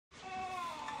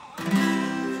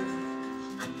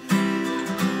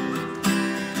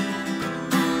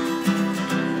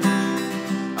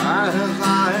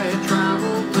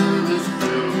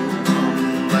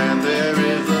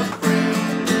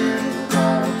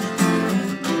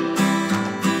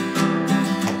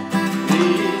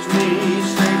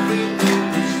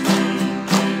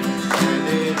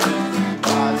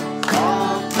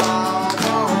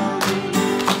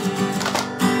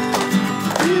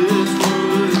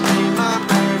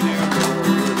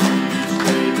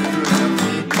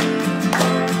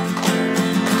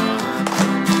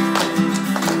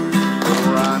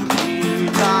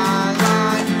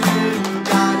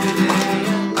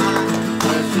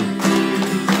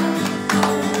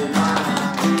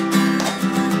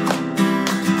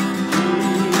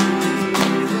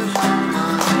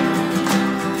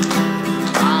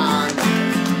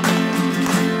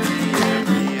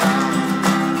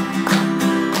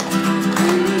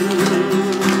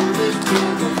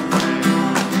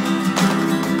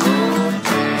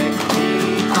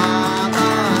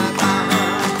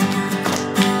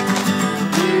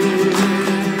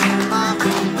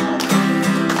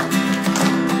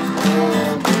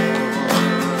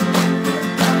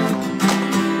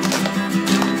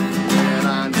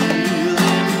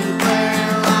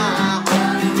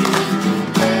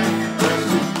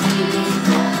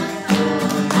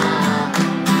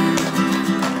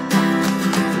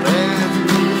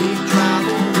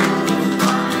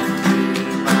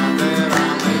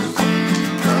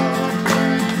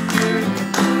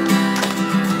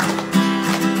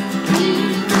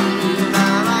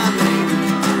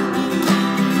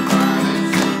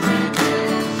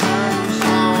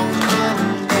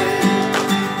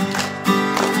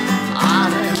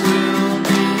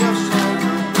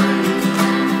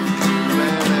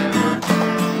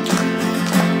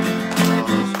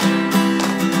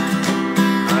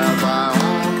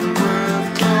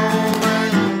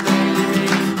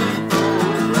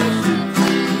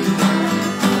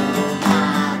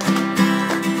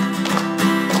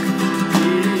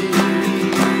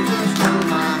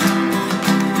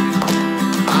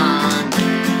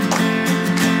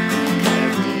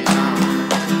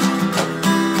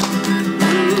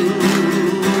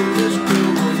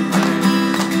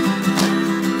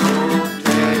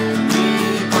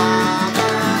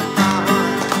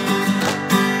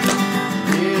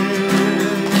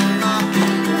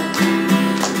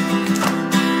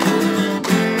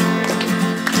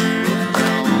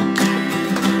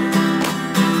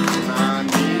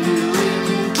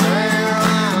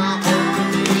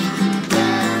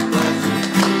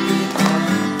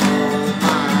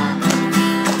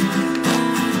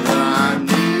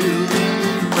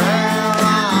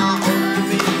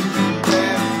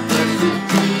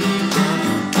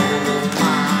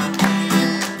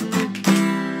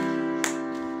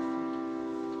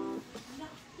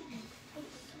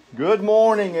Good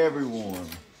morning, everyone.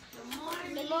 Good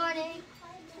morning. Good morning.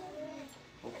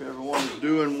 Hope everyone is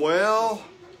doing well.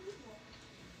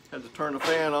 Had to turn the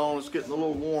fan on. It's getting a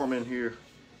little warm in here.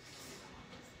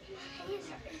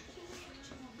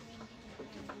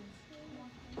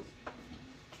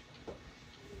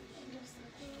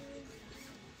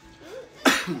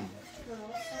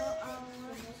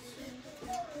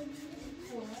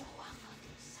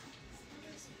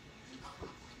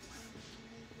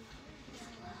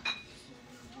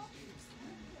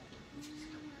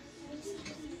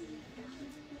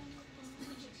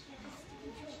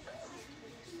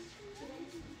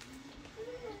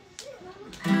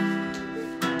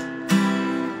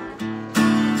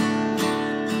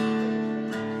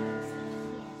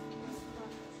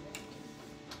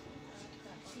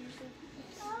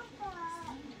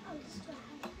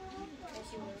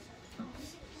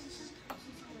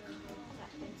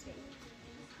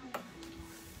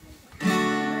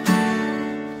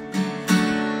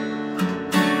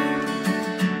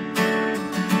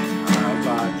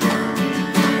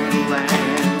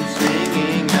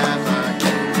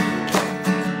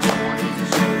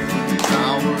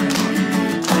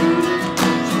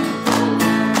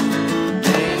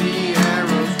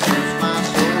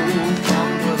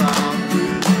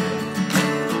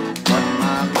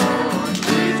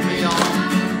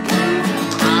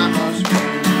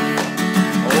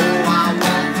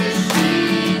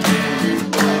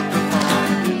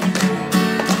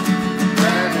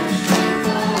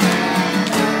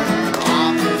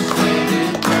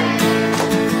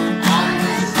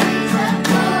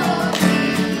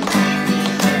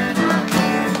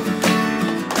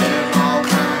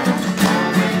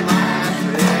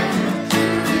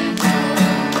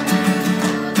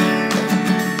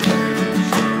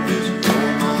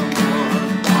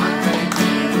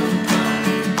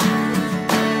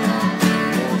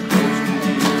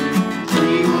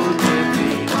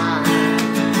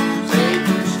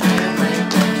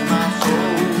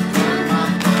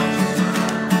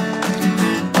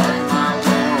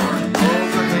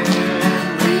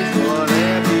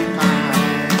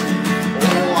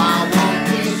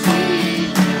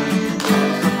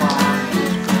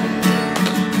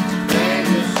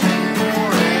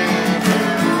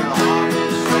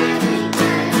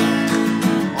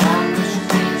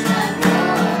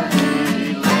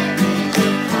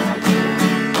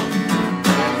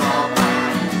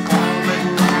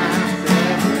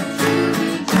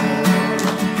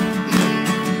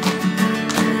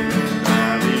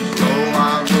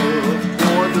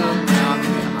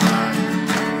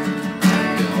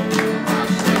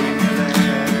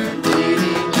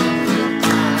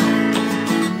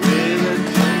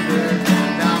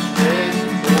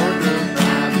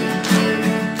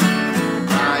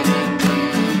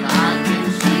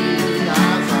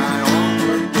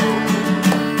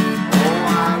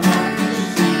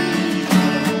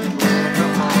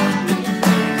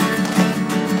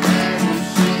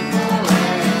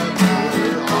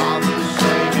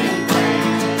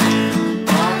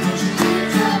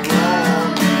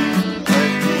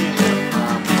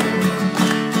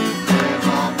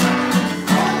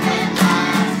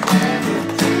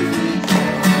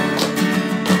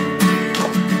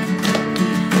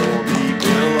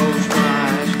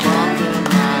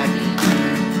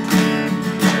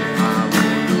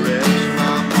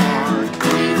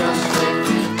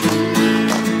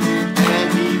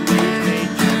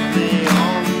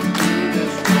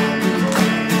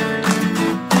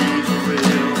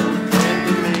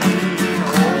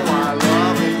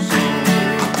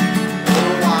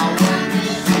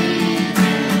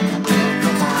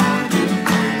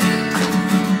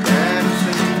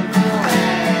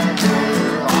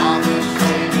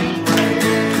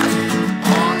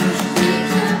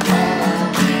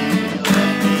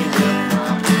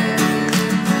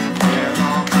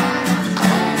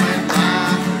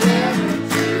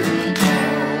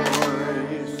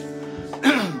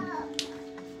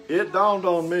 it dawned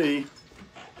on me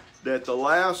that the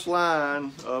last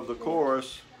line of the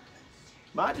chorus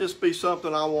might just be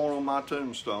something I want on my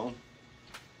tombstone.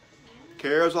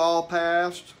 Cares all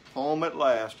past, home at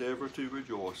last, ever to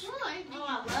rejoice. Oh, I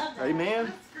love that.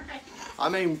 Amen. I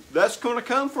mean, that's going to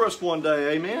come for us one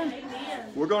day. Amen. Amen.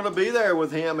 We're going to be there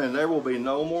with Him, and there will be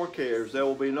no more cares. There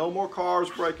will be no more cars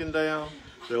breaking down.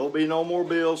 There will be no more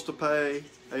bills to pay.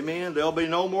 Amen. There will be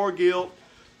no more guilt.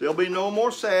 There will be no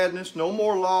more sadness, no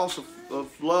more loss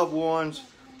of loved ones.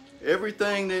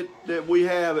 Everything that we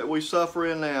have, that we suffer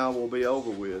in now, will be over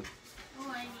with.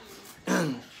 Oh, I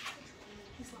need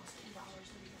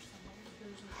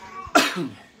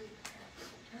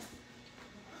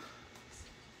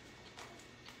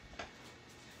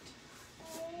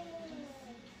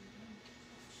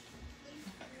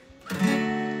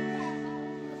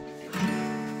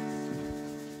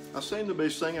I seem to be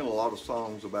singing a lot of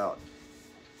songs about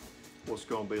what's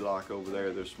going to be like over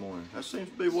there this morning. That seems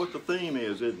to be what the theme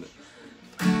is, isn't it?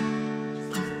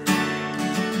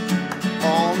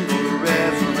 On the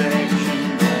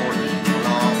resurrection morning, when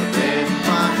all the dead in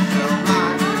Christ shall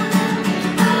rise,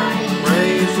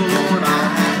 praise the Lord, I'll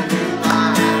have a new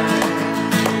life.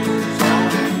 Song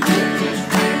and goodness,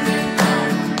 praise and God,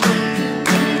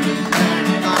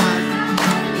 and life.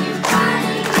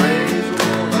 Praise the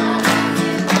Lord, I'll have a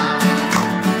new life.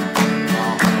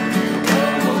 I'll have a new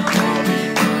world of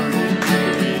eternal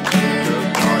beauty, Jesus,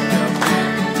 God shall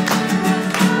sing.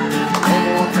 No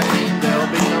more pain, there'll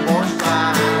be no more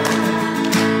strife.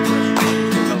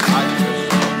 In the likeness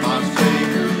of my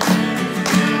Savior,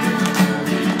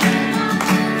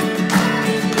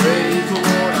 praise the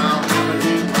Lord, I'll have a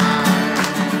new life.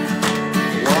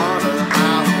 What a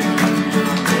hallelujah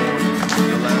morning,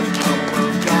 the last trump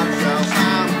of God shall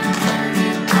sound.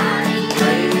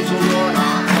 Praise the Lord,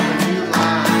 I'll have a new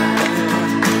life.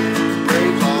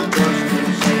 Praise all Christian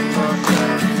saints are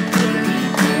shouting,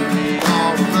 liberty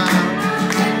all around.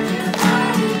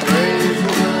 Praise the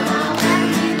Lord, I'll have a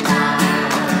new life. I'll have a new love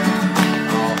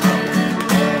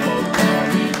of God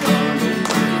eternal,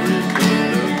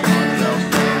 to His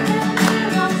kingdom God shall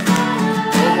stand.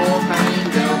 No more pain,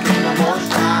 there'll be no more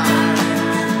strife.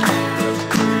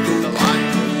 In the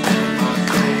likeness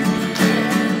of my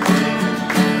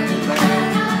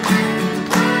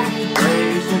Savior,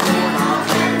 praise the Lord, I'll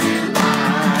have a new life.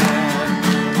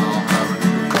 I'll have a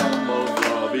new home of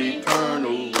love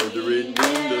eternal, where the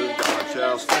redeemed of God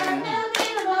shall stand.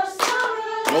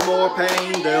 No more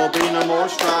pain, there'll be no more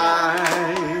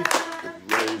strife.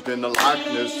 Raised in the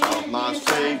likeness of my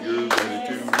Savior, ready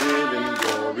to live in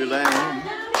glory land.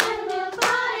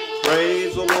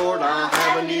 Praise the Lord, I'll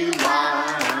have a new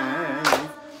life.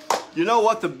 You know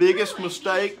what the biggest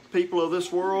mistake people of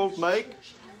this world make?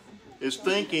 Is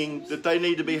thinking that they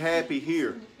need to be happy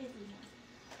here.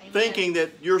 Thinking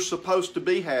that you're supposed to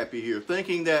be happy here.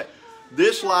 Thinking that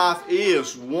this life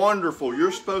is wonderful.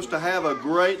 You're supposed to have a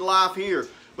great life here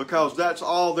because that's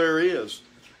all there is.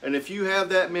 And if you have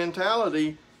that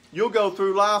mentality, you'll go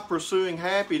through life pursuing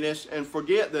happiness and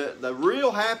forget that the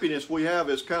real happiness we have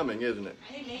is coming, isn't it?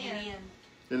 Amen.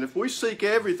 And if we seek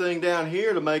everything down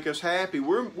here to make us happy,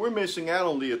 we're missing out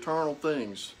on the eternal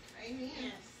things.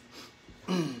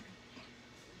 Amen.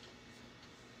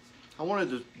 I wanted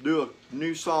to do a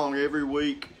new song every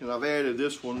week, and I've added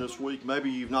this one this week.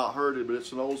 Maybe you've not heard it, but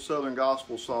it's an old Southern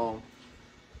gospel song.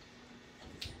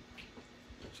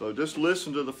 So just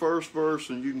listen to the first verse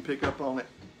and you can pick up on it.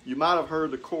 You might have heard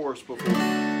the chorus before.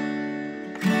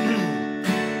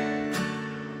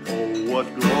 Oh, what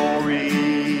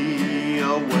glory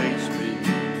awaits me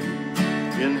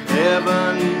in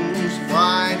heaven's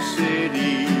bright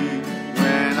city.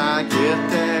 When I get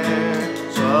there,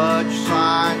 such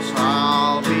sights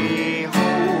I'll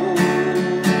behold.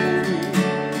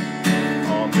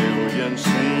 A million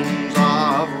scenes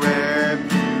of rare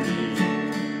beauty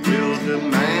will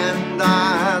demand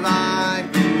that I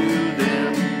view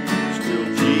them. Still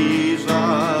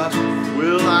Jesus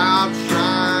will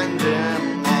outshine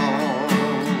them all.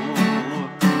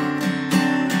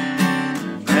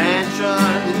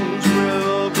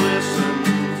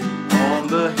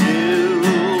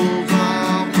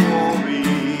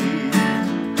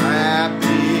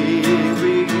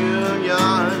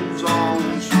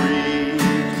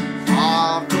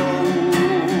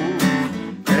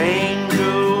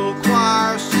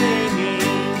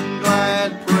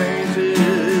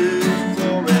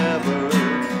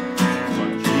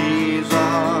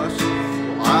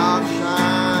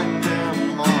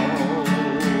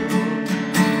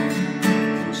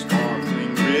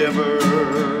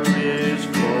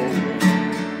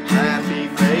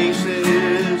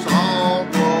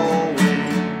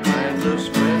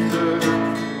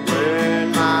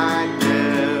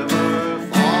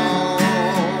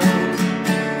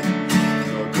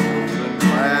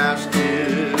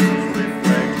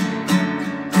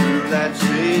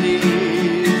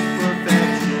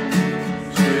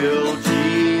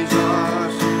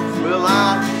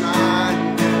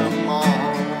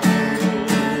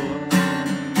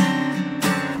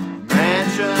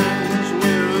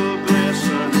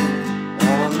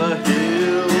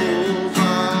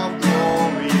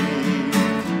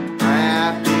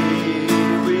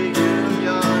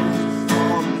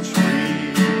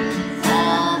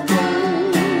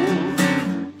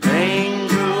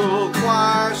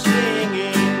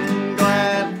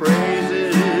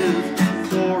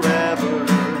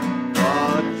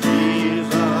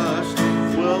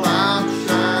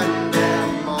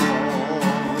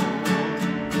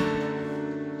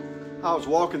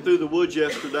 walking through the woods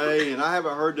yesterday, and I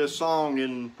haven't heard this song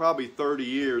in probably 30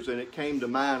 years, and it came to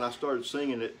mind. I started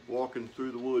singing it walking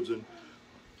through the woods, and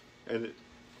then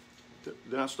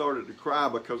I started to cry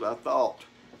because I thought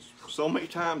so many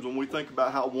times when we think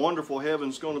about how wonderful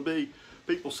heaven's going to be,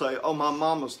 people say, oh, my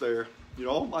mama's there. You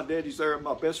know, oh, my daddy's there,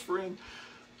 my best friend.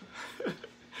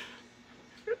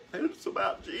 And it's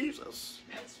about Jesus.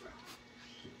 That's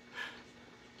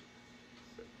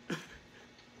right.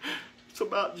 It's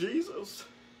about Jesus.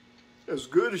 As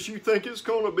good as you think it's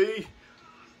going to be,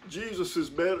 Jesus is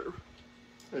better.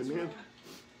 Amen.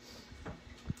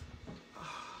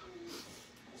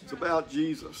 It's about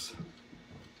Jesus.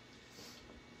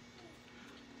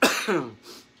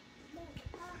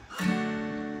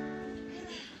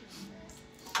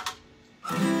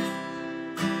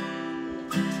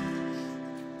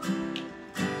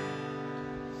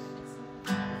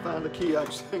 Find the key I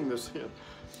can sing this in.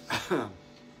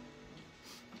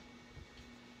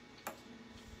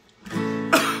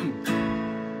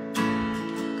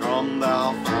 Come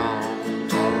thou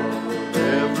fount of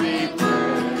every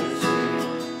blessing,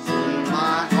 in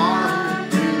my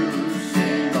heart to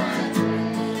sing thy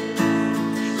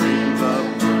praise. Streams of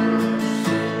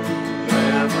mercy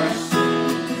never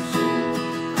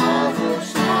ceasing, all the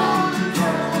songs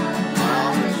of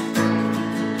loudest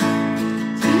praise.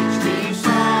 Teach me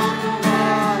song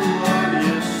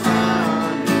melodious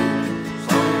sounding,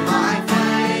 sung by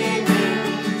flaming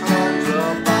tongues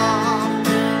above.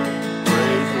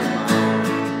 Praise the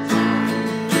mountain,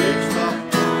 fixed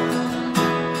upon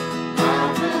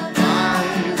Mount of thy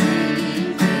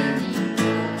redeeming.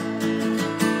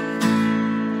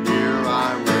 Here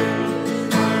I raise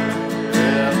my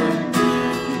heaven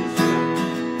peace,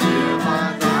 here by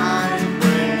thy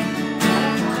way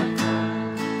on my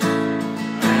tongue,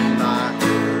 and I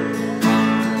heard my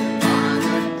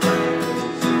diamond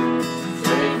praise,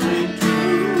 safely to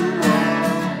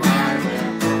arrive at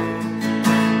home.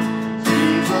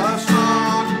 Jesus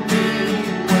taught me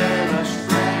when a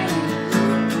stranger,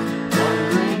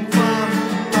 wandering from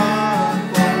the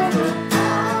fold of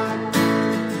God,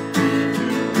 me to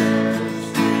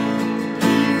rest,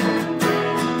 even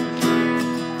danger,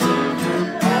 learn to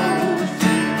boast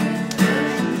in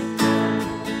precious blood.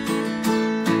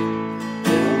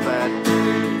 Oh, that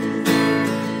day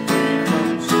freedom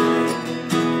sing,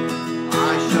 I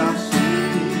shall see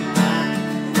that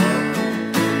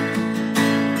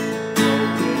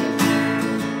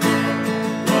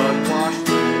blood washed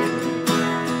ring.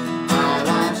 Now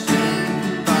I'll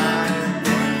sing thy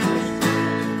wondrous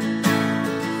praise.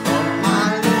 From my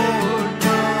Lord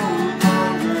no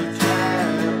longer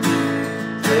tarry,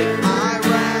 take my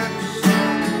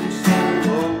ransom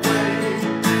soul away.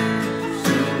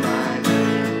 Soon thy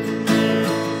name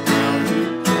down to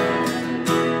pray,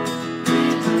 me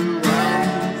to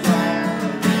realms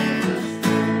of endless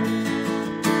day.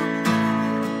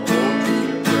 Oh, to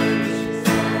grace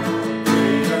thou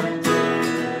greater day,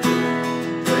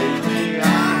 baby, I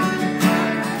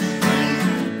find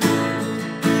strength and good.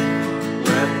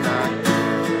 Let thy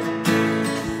word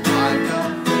like a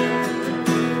feather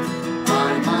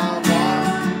find my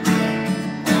wandering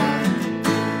heart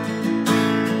anew.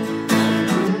 From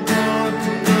the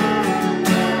wonder,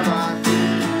 Lord, I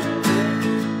feel it.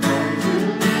 Come to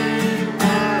me,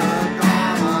 work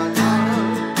all I love.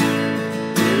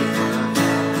 With my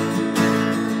heart,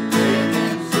 make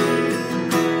and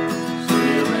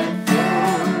seal it for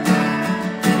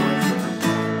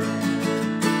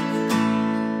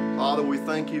Father, we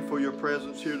thank you for your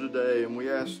presence here today, and we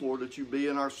ask, Lord, that you be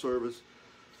in our service.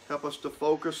 Help us to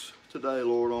focus today,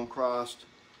 Lord, on Christ.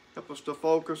 Help us to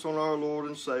focus on our Lord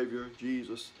and Savior,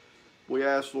 Jesus. We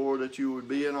ask, Lord, that you would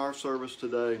be in our service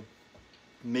today.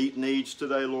 Meet needs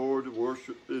today, Lord,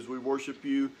 worship as we worship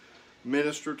you.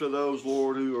 Minister to those,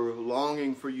 Lord, who are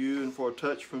longing for you and for a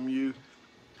touch from you.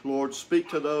 Lord, speak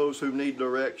to those who need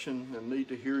direction and need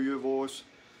to hear your voice.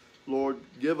 Lord,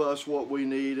 give us what we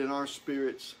need in our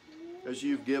spirits as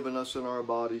you've given us in our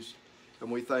bodies.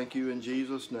 And we thank you in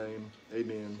Jesus' name.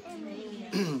 Amen.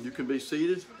 You can be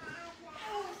seated.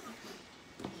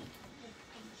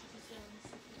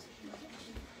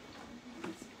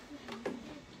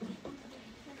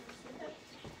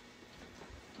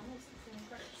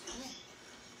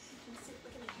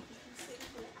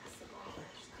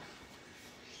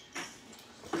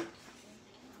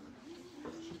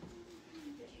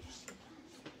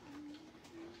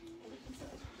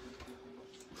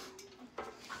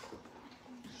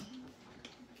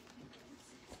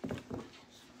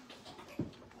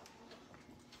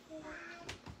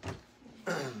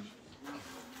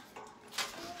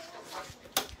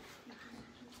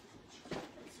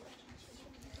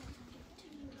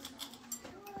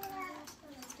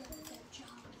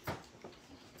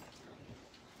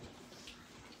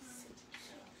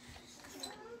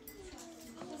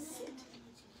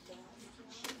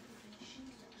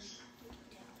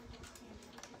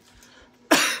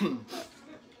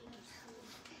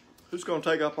 Who's going to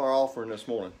take up our offering this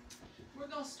morning? We're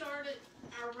going to start it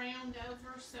our round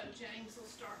over, so James will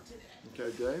start today.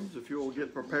 Okay, James, if you will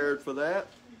get prepared for that.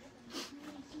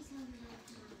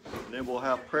 And then we'll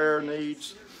have prayer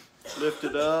needs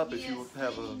lifted up. If you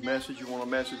have a message you want to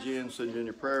message in, send in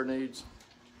your prayer needs.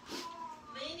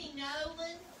 Lenny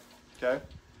Nolan Okay.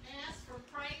 asked for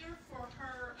prayer for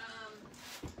her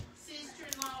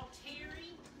sister-in-law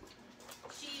Terry.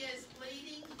 She is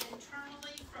bleeding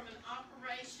internally from an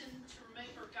operation to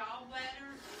remove her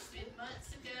gallbladder. It's been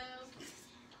months ago.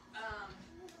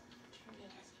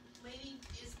 Lenny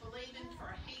is believing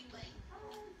for healing.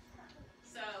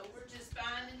 So we're just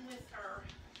binding with her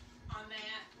on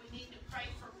that. We need to pray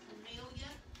for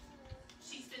Amelia.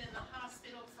 She's been in the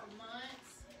hospital for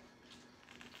months.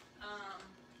 I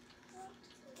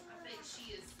think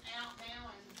she is out now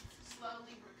and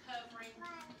slowly recovering.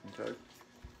 Okay.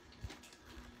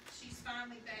 She's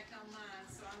finally back online,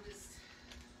 so I'm just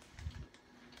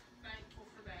thankful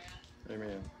for that.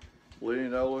 Amen. Lenny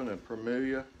Nolan and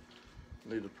Pramelia,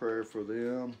 need a prayer for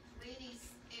them.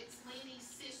 It's Lenny's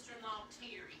sister-in-law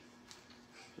Terry.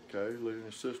 Okay,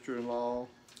 Lenny's sister-in-law,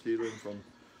 healing from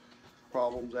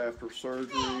problems after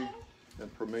surgery. And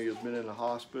Pramelia's been in the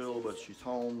hospital, but she's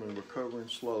home and recovering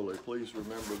slowly. Please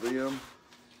remember them.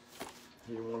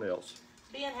 Anyone else?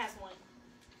 Ben has one.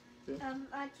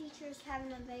 My teacher's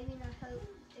having a baby and I hope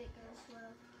it goes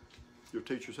well. Your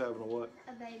teacher's having a what?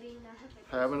 A baby and I hope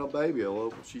it goes Having a baby.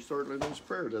 Well, she certainly needs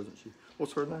prayer, doesn't she?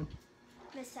 What's her name?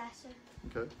 Miss Sasser.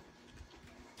 Okay.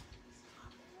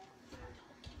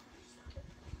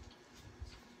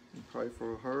 And pray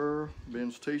for her.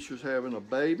 Ben's teacher's having a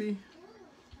baby.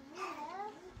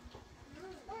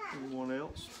 Anyone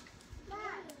else? I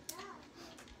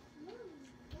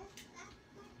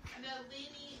know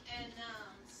Lenny and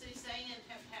Suzanne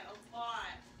have had a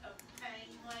lot of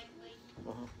pain lately,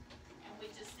 and we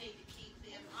just need to keep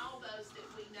them, all those that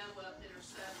we know of that are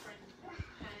suffering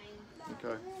pain.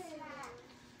 Okay.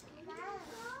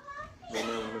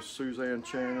 Remember Miss Suzanne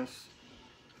Chanis.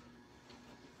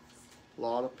 A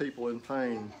lot of people in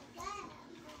pain.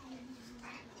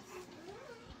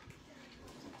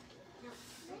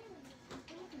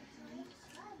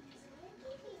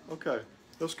 Okay,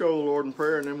 let's go to the Lord in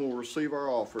prayer and then we'll receive our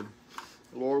offering.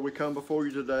 Lord, we come before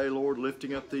you today, Lord,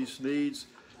 lifting up these needs,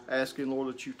 asking, Lord,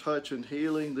 that you touch and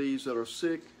healing these that are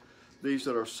sick, these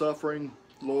that are suffering.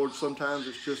 Lord, sometimes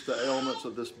it's just the ailments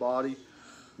of this body.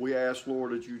 We ask,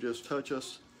 Lord, that you just touch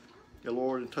us, and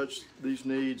Lord, and touch these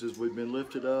needs as we've been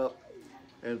lifted up.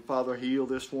 And Father, heal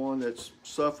this one that's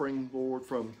suffering, Lord,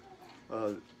 from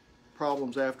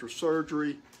problems after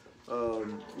surgery.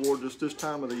 Lord, just this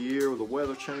time of the year with the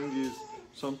weather changes,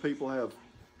 some people have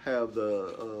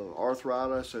the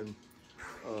arthritis and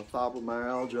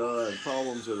fibromyalgia and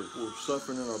problems that we're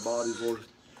suffering in our bodies. Lord,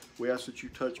 we ask that you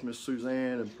touch Miss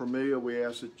Suzanne and Pramelia. We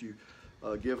ask that you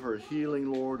give her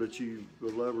healing, Lord, that you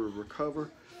will let her recover.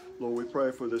 Lord, we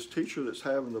pray for this teacher that's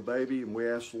having the baby, and we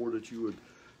ask, Lord, that you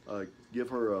would give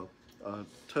her a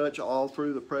touch all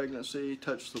through the pregnancy,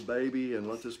 touch the baby, and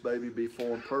let this baby be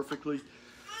formed perfectly.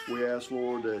 We ask,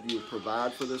 Lord, that you would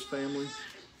provide for this family.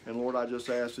 And Lord, I just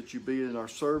ask that you be in our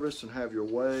service and have your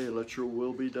way and let your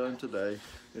will be done today.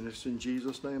 And it's in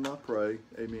Jesus' name I pray.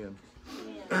 Amen.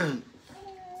 I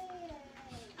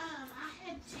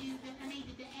had two that I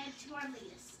needed to add to our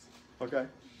list. Okay.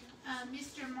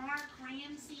 Mr. Mark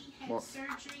Ramsey had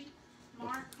surgery.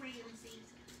 Mark Ramsey,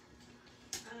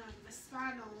 a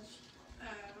spinal,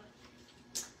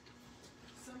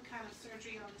 some kind of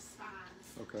surgery on the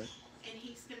spines. Okay. And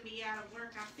he's going to be out of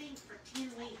work, I think, for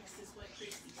 10 weeks is what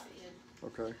Christy said.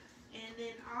 Okay. And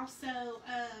then also,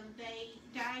 they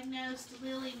diagnosed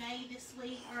Lily Mae this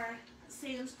week, or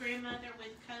Sam's grandmother,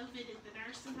 with COVID at the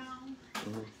nursing home,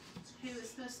 who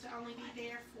is supposed to only be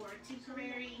there for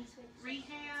temporary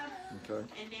rehab. Okay.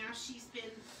 And now she's been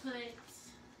put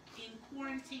in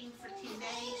quarantine for 10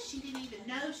 days. She didn't even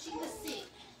know she was sick.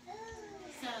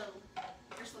 So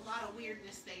there's a lot of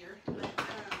weirdness there. But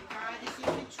God is in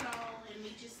control, and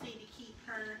we just need to keep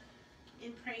her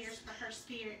in prayers for her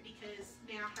spirit, because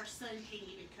now her son can't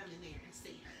even come in there and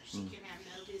see her. She can have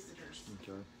no visitors.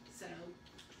 Okay. So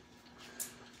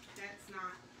that's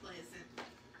not pleasant.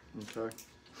 Okay.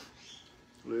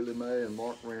 Lily Mae and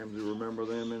Mark Ramsey, remember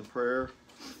them in prayer.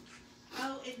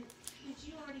 Oh, and did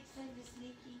you already say Miss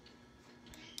Nikki?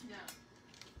 No.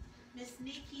 Miss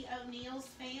Nikki O'Neill's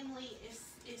family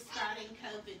is fighting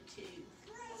COVID too.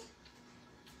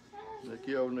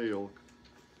 Nikki O'Neill,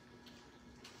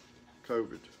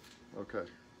 COVID. Okay.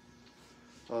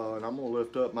 And I'm going to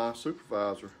lift up my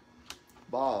supervisor,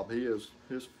 Bob. He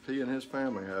and his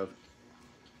family have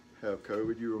have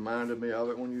COVID. You reminded me of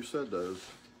it when you said those.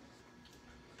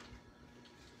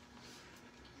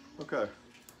 Okay,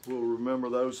 we'll remember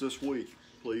those this week,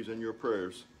 please, in your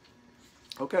prayers.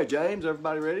 Okay, James,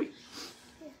 everybody ready?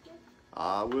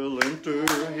 I will enter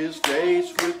his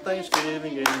gates with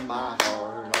thanksgiving in my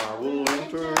heart. I will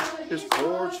enter his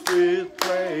courts with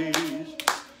praise.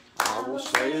 I will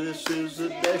say this is the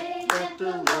day that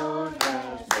the Lord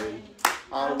has made.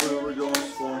 I will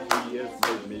rejoice, for he has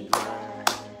made me glad.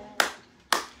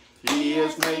 He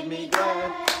has made me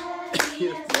glad. He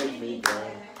has made me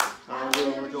glad. I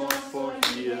will rejoice, for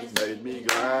he has made me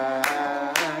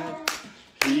glad.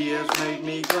 He has made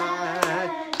me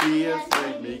glad. He has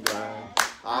made me glad.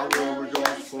 I will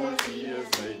rejoice, for he has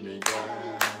made me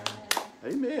glad.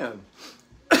 Amen.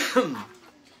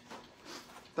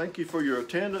 Thank you for your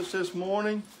attendance this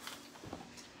morning.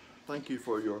 Thank you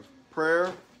for your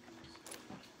prayer.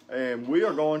 And we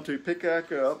are going to pick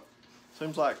back up.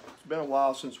 Seems like it's been a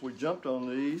while since we jumped on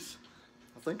these.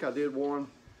 I think I did one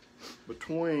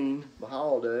between the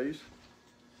holidays.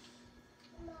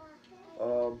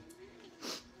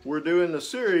 We're doing the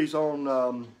series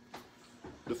on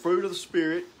the fruit of the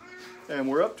Spirit, and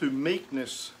we're up to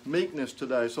meekness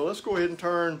today. So let's go ahead and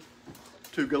turn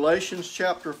to Galatians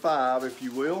chapter 5, if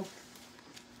you will.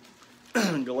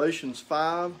 Galatians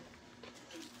 5.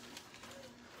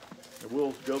 And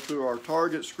we'll go through our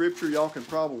target scripture. Y'all can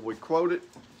probably quote it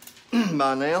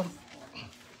by now.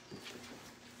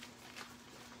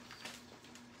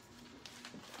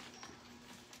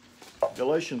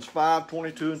 Galatians 5,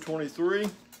 22 and 23.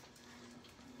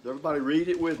 Everybody read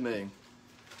it with me.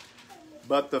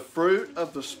 But the fruit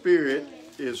of the Spirit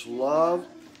is love,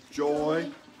 joy,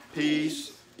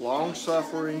 peace,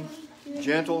 long-suffering,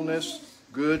 gentleness,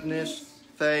 goodness,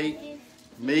 faith,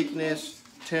 meekness,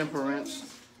 temperance.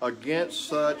 Against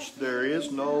such there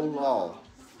is no law.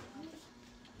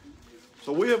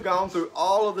 So we have gone through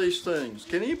all of these things.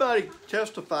 Can anybody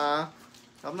testify?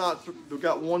 We've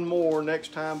got one more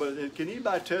next time, but can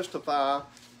anybody testify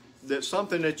that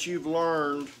something that you've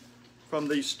learned from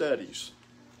these studies?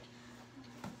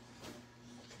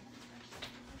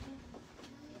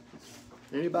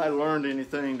 Anybody learned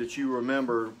anything that you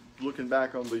remember looking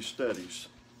back on these studies?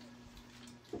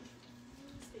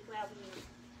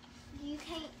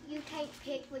 You can't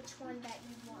pick which one that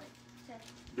you want. So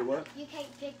Do what? you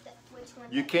can't pick which one.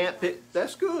 You can't pick.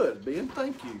 That's good, Ben.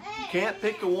 Thank you. You can't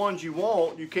pick the ones you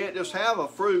want. You can't just have a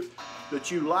fruit that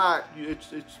you like.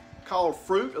 It's called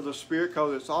fruit of the Spirit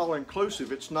because it's all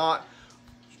inclusive. It's not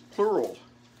plural.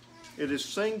 It is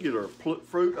singular.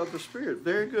 Fruit of the Spirit.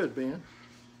 Very good, Ben.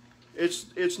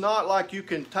 It's not like you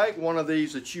can take one of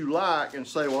these that you like and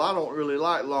say, well, I don't really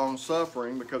like long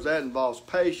suffering because that involves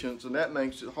patience and that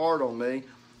makes it hard on me.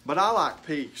 But I like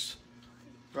peace.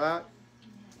 Right?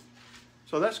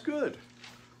 So that's good.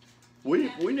 We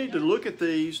need to look at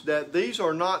these, that these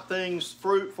are not things,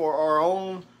 fruit for our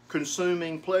own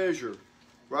consuming pleasure.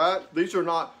 Right? These are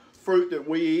not fruit that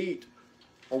we eat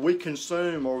or we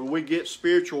consume or we get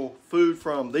spiritual food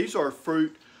from. These are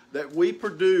fruit that we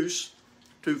produce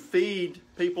to feed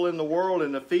people in the world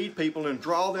and to feed people and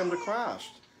draw them to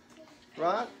Christ.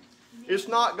 Right? It's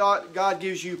not God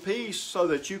gives you peace so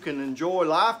that you can enjoy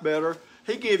life better.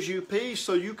 He gives you peace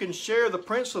so you can share the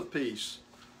Prince of Peace.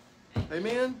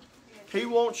 Amen? He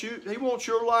wants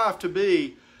your life to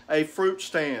be a fruit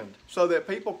stand so that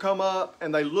people come up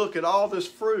and they look at all this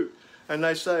fruit and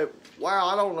they say, wow,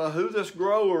 I don't know who this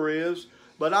grower is,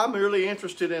 but I'm really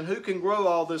interested in who can grow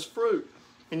all this fruit.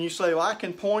 And you say, well, I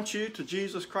can point you to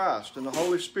Jesus Christ and the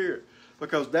Holy Spirit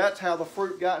because that's how the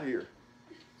fruit got here.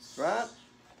 Right?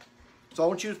 So I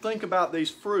want you to think about these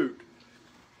fruit,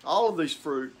 all of these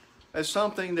fruit, as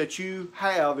something that you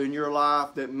have in your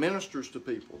life that ministers to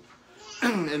people.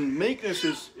 And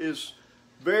meekness is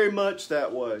very much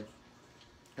that way.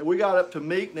 And we got up to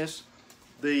meekness,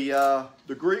 the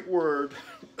Greek word,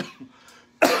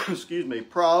 excuse me,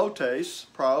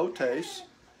 praotes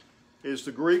is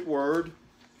the Greek word,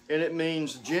 and it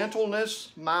means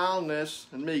gentleness, mildness,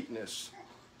 and meekness.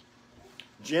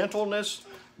 Gentleness,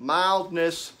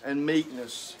 mildness, and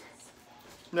meekness.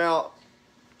 Now,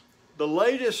 the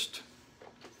latest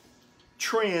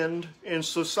trend in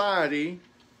society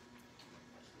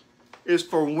is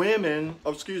for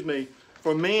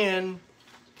for men,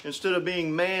 instead of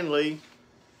being manly,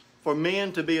 for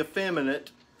men to be effeminate,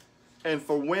 and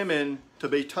for women to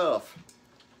be tough.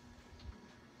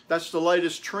 That's the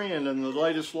latest trend and the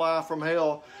latest lie from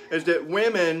hell, is that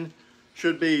women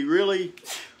should be really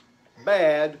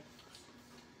bad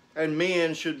and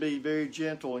men should be very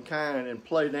gentle and kind and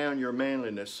play down your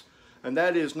manliness. And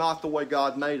that is not the way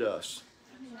God made us.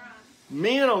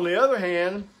 Men, on the other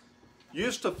hand,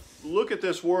 used to look at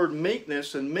this word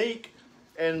meekness and meek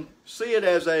and see it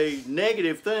as a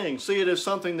negative thing, see it as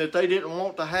something that they didn't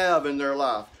want to have in their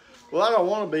life. Well, I don't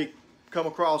want to come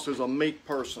across as a meek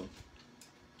person.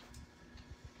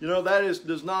 You know, that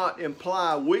does not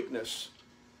imply weakness.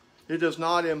 It does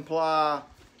not imply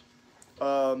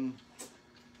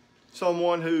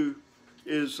someone who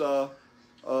is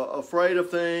afraid of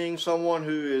things, someone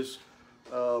who is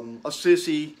a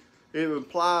sissy. It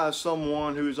implies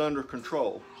someone who is under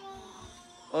control.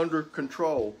 Under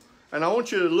control. And I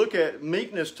want you to look at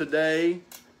meekness today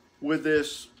with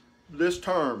this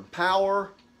term,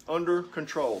 power under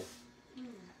control.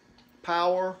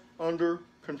 Power under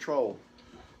control.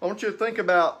 I want you to think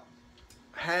about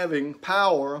having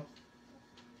power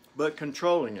but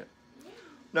controlling it.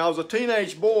 Now, as a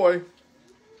teenage boy,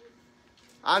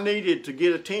 I needed to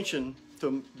get attention,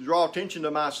 to draw attention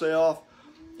to myself.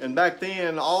 And back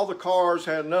then, all the cars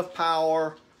had enough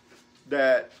power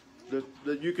that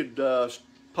you could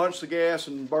punch the gas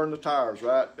and burn the tires,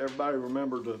 right? Everybody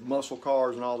remembered the muscle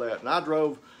cars and all that. And I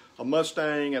drove a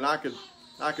Mustang, and I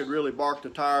could really bark the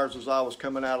tires as I was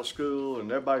coming out of school,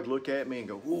 and everybody'd look at me and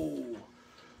go, "Whoa!"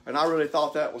 And I really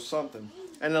thought that was something.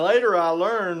 And then later I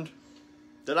learned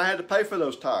that I had to pay for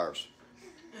those tires,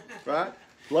 right?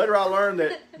 Later I learned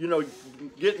that, you know,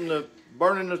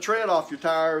 burning the tread off your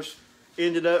tires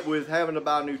ended up with having to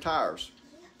buy new tires.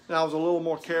 And I was a little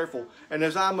more careful. And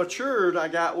as I matured, I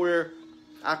got where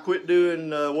I quit doing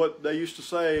what they used to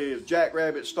say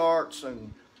jackrabbit starts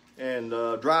and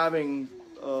driving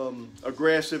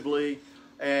aggressively.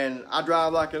 And I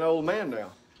drive like an old man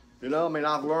now. You know, I mean,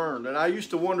 I've learned. And I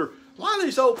used to wonder, why do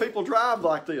these old people drive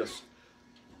like this?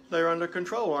 They're under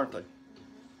control, aren't they?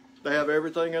 They have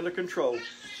everything under control.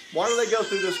 Why do they go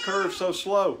through this curve so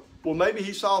slow? Well, maybe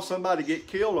he saw somebody get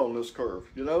killed on this curve,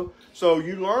 you know? So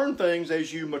you learn things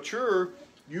as you mature.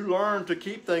 You learn to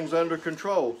keep things under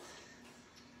control.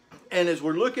 And as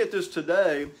we look at this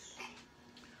today,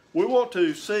 we want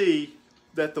to see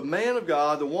that the man of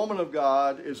God, the woman of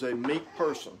God, is a meek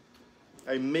person.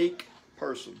 A meek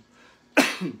person.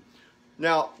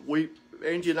 Now,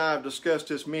 Angie and I have discussed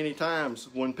this many times.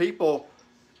 When people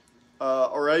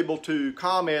are able to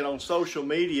comment on social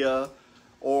media,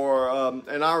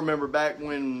 and I remember back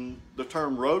when the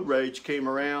term road rage came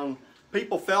around,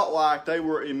 people felt like they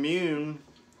were immune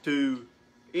to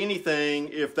anything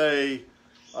if they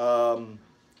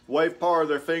waved part of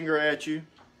their finger at you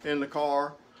in the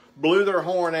car, blew their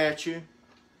horn at you,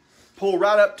 pulled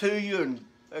right up to you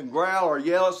and growl or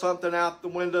yell at something out the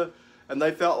window, and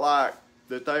they felt like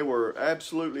that they were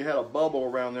absolutely had a bubble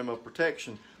around them of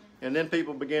protection. And then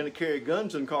people began to carry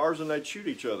guns in cars and they'd shoot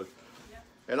each other.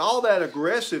 And all that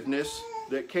aggressiveness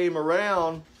that came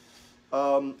around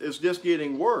is just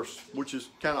getting worse, which is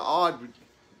kind of odd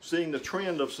seeing the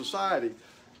trend of society.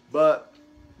 But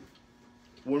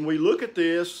when we look at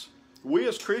this, we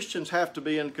as Christians have to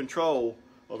be in control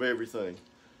of everything.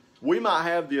 We might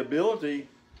have the ability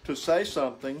to say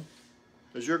something,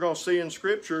 as you're going to see in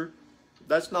Scripture.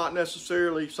 That's not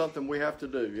necessarily something we have to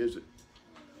do, is it?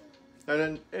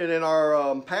 And in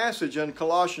our passage in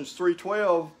Colossians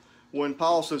 3:12, when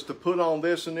Paul says to put on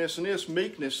this and this and this,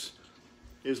 meekness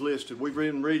is listed. We've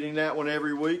been reading that one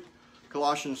every week.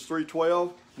 Colossians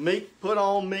 3:12, put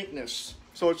on meekness.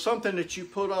 So it's something that you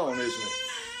put on, isn't it?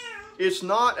 It's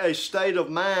not a state of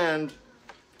mind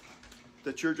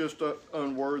that you're just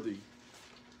unworthy.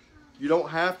 You don't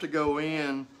have to go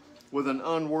in with an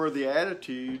unworthy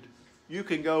attitude. You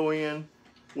can go in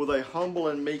with a humble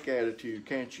and meek attitude,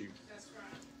 can't you? That's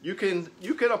right.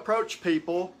 You can approach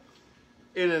people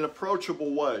in an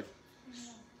approachable way.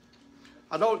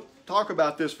 I don't talk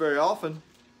about this very often,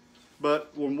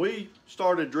 but when we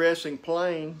started dressing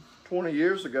plain 20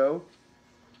 years ago,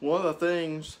 one of the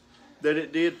things that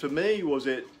it did to me was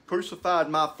it crucified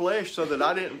my flesh so that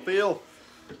I didn't feel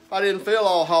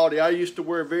all haughty. I used to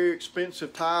wear very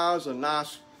expensive ties and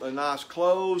nice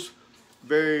clothes,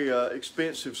 very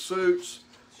expensive suits,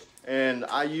 and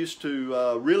I used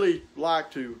to really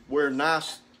like to wear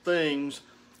nice things.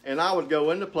 And I would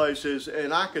go into places,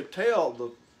 and I could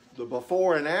tell the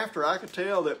before and after. I could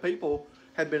tell that people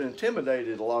had been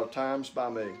intimidated a lot of times by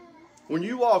me. When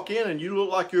you walk in and you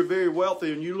look like you're very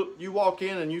wealthy, and you walk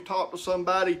in and you talk to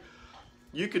somebody,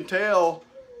 you can tell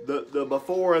the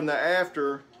before and the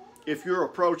after if you're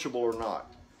approachable or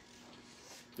not.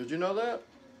 Did you know that?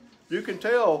 You can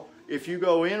tell if you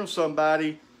go in with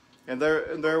somebody and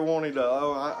they're wanting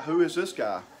to, who is this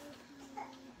guy?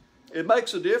 It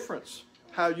makes a difference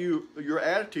how your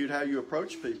attitude, how you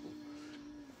approach people.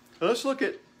 Now let's look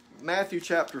at Matthew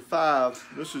chapter 5.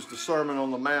 This is the Sermon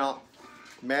on the Mount.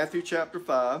 Matthew chapter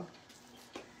 5.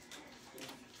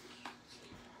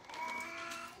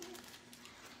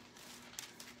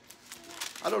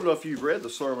 I don't know if you've read the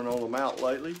Sermon on the Mount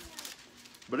lately,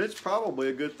 but it's probably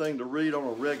a good thing to read on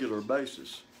a regular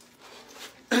basis.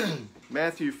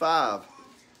 Matthew 5.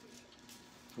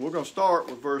 We're going to start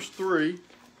with verse 3.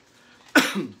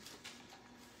 And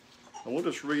we'll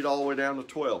just read all the way down to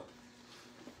 12.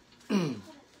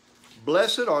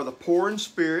 Blessed are the poor in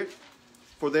spirit,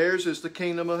 for theirs is the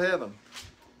kingdom of heaven.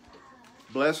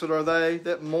 Blessed are they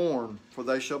that mourn, for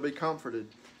they shall be comforted.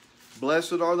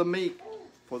 Blessed are the meek,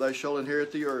 for they shall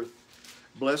inherit the earth.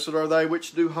 Blessed are they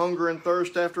which do hunger and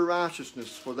thirst after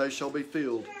righteousness, for they shall be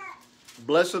filled.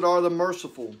 Blessed are the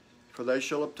merciful, for they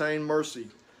shall obtain mercy.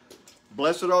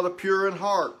 Blessed are the pure in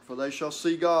heart, for they shall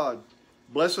see God.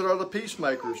 Blessed are the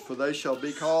peacemakers, for they shall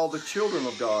be called the children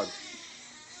of God.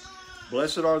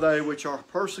 Blessed are they which are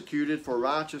persecuted for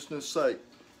righteousness' sake,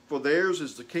 for theirs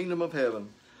is the kingdom of heaven.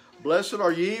 Blessed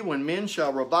are ye when men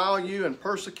shall revile you and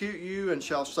persecute you, and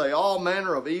shall say all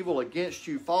manner of evil against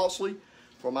you falsely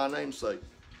for my name's sake.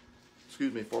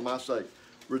 For my sake.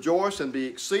 Rejoice and be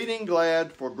exceeding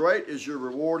glad, for great is your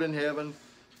reward in heaven.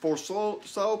 For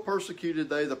so persecuted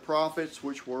they the prophets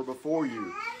which were before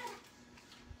you.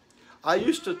 I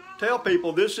used to tell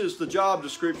people this is the job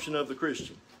description of the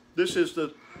Christian. This is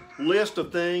the list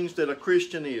of things that a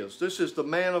Christian is. This is the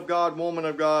man of God, woman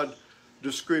of God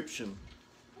description.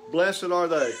 Blessed are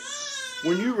they.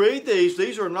 When you read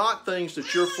these are not things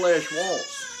that your flesh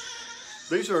wants.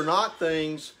 These are not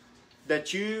things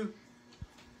that you,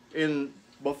 in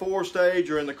before stage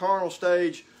or in the carnal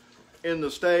stage, in the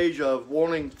stage of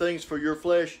wanting things for your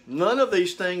flesh, none of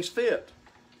these things fit.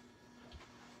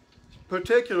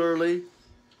 Particularly,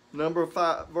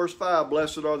 verse 5,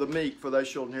 blessed are the meek, for they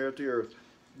shall inherit the earth.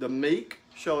 The meek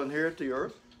shall inherit the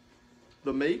earth.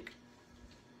 The meek.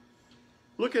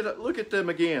 Look at them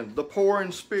again. The poor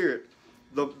in spirit,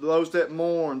 those that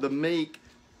mourn, the meek,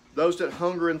 those that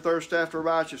hunger and thirst after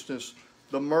righteousness,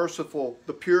 the merciful,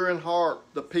 the pure in heart,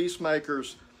 the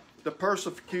peacemakers, the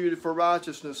persecuted for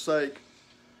righteousness' sake.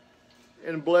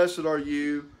 And blessed are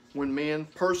you when men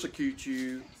persecute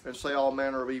you and say all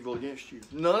manner of evil against you.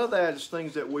 None of that is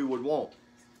things that we would want.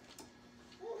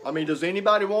 I mean, does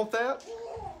anybody want that?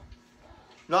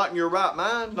 Not in your right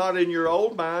mind, not in your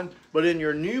old mind, but in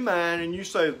your new mind, and you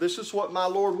say, this is what my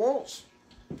Lord wants.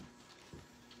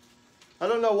 I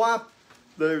don't know why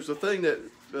there's a thing that,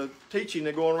 the teaching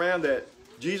that's going around that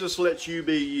Jesus lets you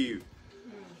be you.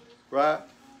 Right?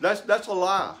 That's a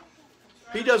lie.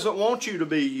 He doesn't want you to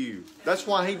be you. That's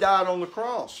why He died on the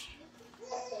cross.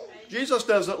 Jesus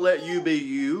doesn't let you be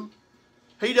you.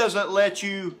 He doesn't let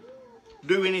you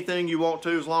do anything you want to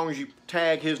as long as you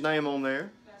tag His name on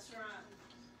there. That's right.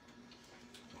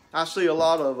 I see a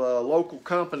lot of local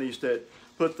companies that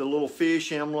put the little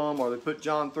fish emblem, or they put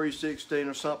John 3:16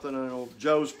 or something, and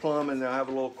Joe's Plumbing, they'll have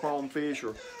a little chrome fish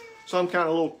or some kind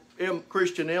of little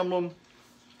Christian emblem,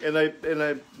 and they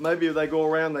maybe if they go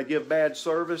around they give bad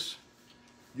service.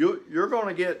 You're going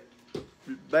to get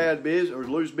bad business or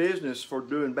lose business for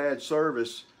doing bad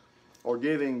service or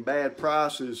giving bad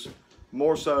prices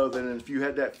more so than if you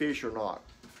had that fish or not.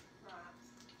 Right.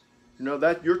 You know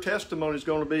that your testimony is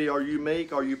going to be: are you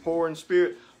meek? Are you poor in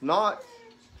spirit? Not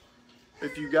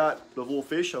if you got the little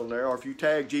fish on there or if you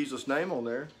tag Jesus' name on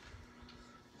there.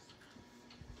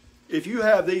 If you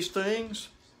have these things,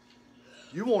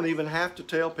 you won't even have to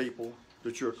tell people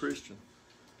that you're a Christian.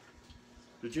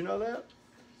 Did you know that?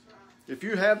 If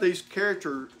you have these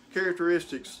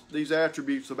characteristics, these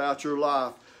attributes about your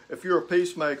life, if you're a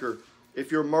peacemaker,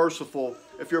 if you're merciful,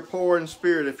 if you're poor in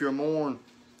spirit, if you're mourn,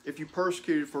 if you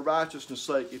persecuted for righteousness'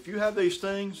 sake, if you have these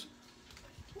things,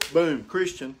 boom,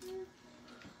 Christian.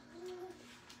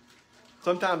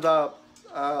 Sometimes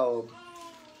I'll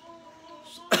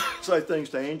say things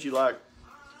to Angie like,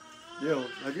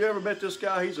 have you ever met this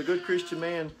guy? He's a good Christian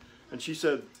man. And she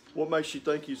said, what makes you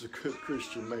think he's a good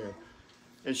Christian man?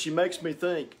 And she makes me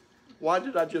think, why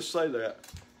did I just say that?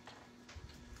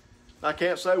 I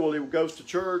can't say, well, he goes to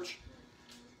church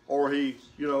or he,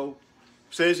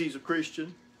 says he's a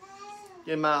Christian.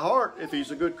 In my heart, if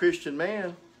he's a good Christian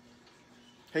man,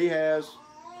 he has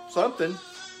something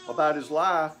about his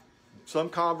life, some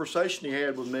conversation he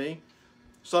had with me,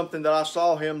 something that I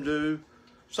saw him do,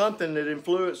 something that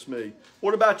influenced me.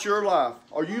 What about your life?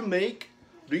 Are you meek?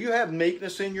 Do you have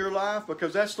meekness in your life?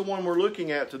 Because that's the one we're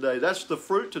looking at today. That's the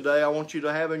fruit today I want you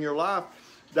to have in your life.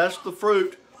 That's the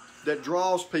fruit that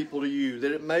draws people to you,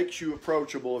 that it makes you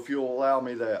approachable, if you'll allow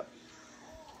me that.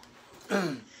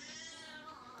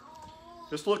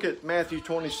 Let's look at Matthew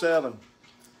 27.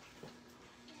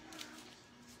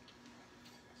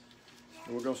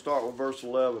 And we're going to start with verse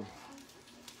 11.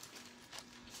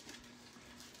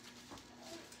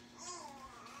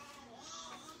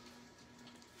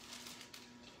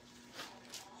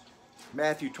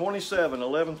 Matthew 27,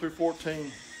 11 through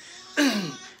 14.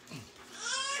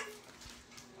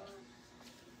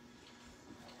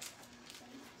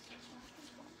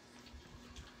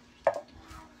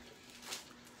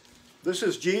 This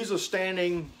is Jesus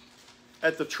standing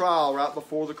at the trial right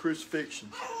before the crucifixion.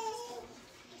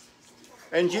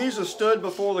 And Jesus stood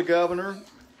before the governor,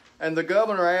 and the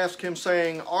governor asked him,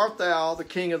 saying, Art thou the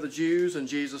King of the Jews? And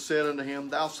Jesus said unto him,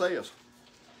 Thou sayest.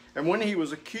 And when he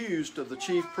was accused of the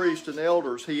chief priests and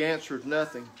elders, he answered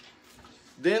nothing.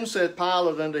 Then said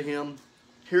Pilate unto him,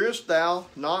 Hearest thou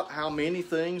not how many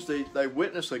things they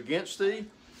witness against thee?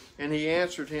 And he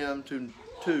answered him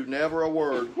to never a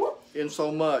word,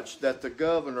 insomuch that the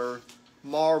governor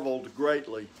marveled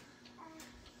greatly.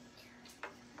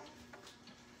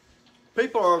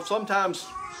 People are sometimes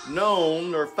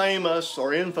known or famous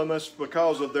or infamous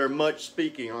because of their much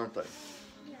speaking, aren't they?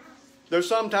 They're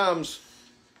sometimes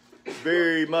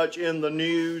very much in the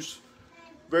news,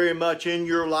 very much in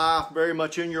your life, very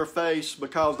much in your face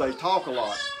because they talk a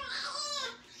lot.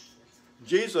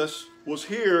 Jesus was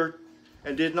here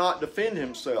and did not defend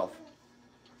himself.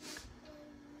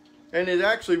 And it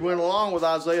actually went along with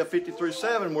Isaiah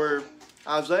 53:7, where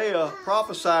Isaiah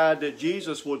prophesied that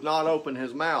Jesus would not open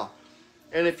his mouth.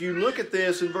 And if you look at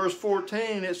this in verse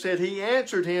 14, it said he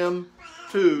answered him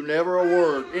to never a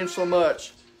word,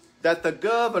 insomuch that the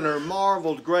governor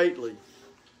marveled greatly.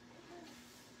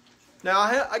 Now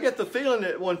I get the feeling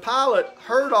that when Pilate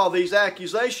heard all these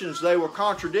accusations, they were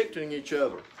contradicting each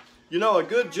other. You know, a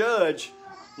good judge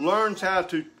learns how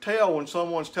to tell when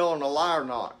someone's telling a lie or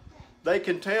not. They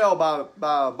can tell by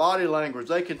body language.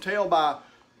 They can tell by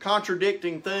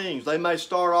contradicting things. They may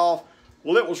start off,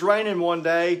 well, it was raining one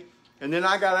day, and then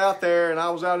I got out there and I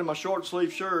was out in my short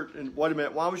sleeve shirt. And wait a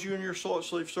minute, why was you in your short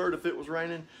sleeve shirt if it was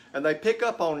raining? And they pick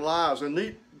up on lies. And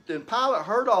Pilate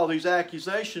heard all these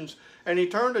accusations, and he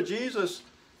turned to Jesus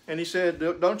and he said,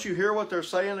 don't you hear what they're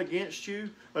saying against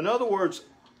you? In other words,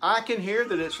 I can hear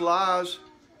that it's lies.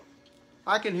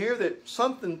 I can hear that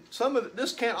some of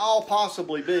this can't all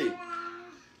possibly be.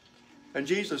 And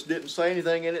Jesus didn't say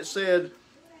anything, and it said,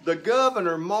 the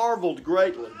governor marveled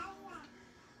greatly.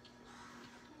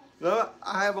 Now,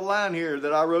 I have a line here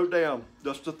that I wrote down,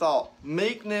 just a thought.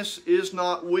 Meekness is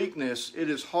not weakness. It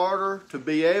is harder to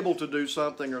be able to do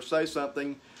something or say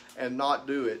something and not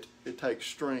do it. It takes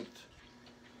strength.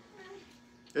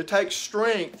 It takes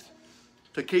strength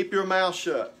to keep your mouth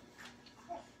shut.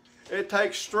 It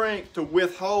takes strength to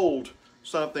withhold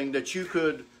something that you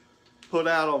could put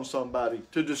out on somebody,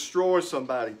 to destroy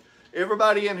somebody.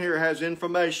 Everybody in here has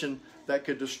information that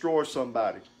could destroy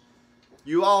somebody.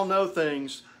 You all know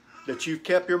things that you've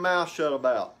kept your mouth shut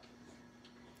about,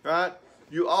 right?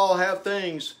 You all have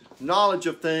things, knowledge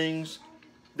of things,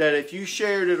 that if you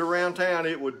shared it around town,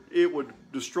 it would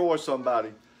destroy somebody.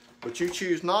 But you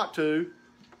choose not to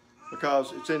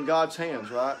because it's in God's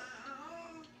hands, right?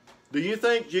 Do you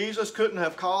think Jesus couldn't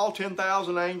have called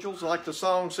 10,000 angels like the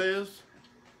song says?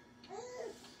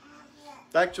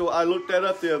 Actually, I looked that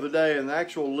up the other day, and the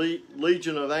actual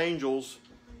legion of angels,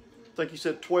 I think he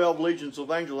said 12 legions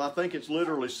of angels. I think it's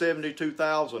literally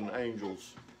 72,000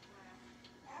 angels.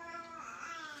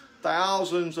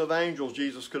 Thousands of angels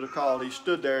Jesus could have called. He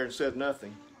stood there and said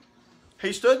nothing.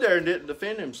 He stood there and didn't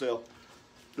defend himself.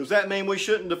 Does that mean we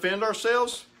shouldn't defend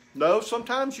ourselves? No,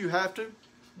 sometimes you have to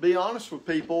be honest with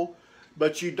people,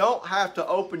 but you don't have to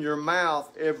open your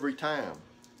mouth every time.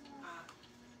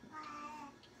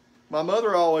 My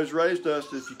mother always raised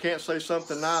us, if you can't say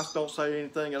something nice, don't say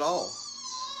anything at all.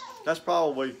 That's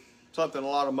probably something a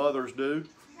lot of mothers do.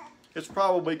 It's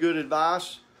probably good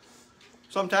advice.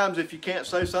 Sometimes if you can't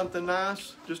say something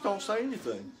nice, just don't say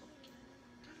anything.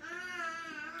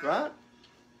 Right?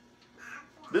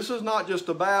 This is not just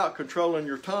about controlling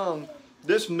your tongue.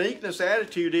 This meekness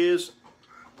attitude is,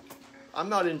 I'm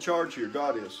not in charge here,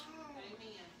 God is.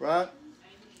 Right?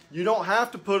 You don't have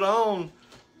to put on,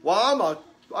 well, I'm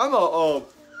a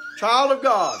child of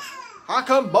God. I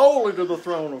come boldly to the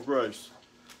throne of grace.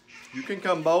 You can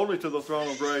come boldly to the throne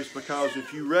of grace because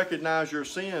if you recognize your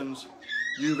sins,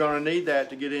 you're going to need that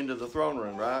to get into the throne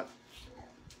room, right?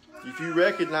 If you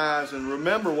recognize and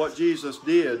remember what Jesus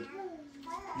did,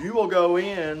 you will go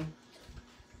in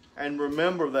and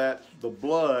remember that the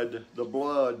blood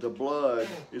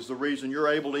is the reason you're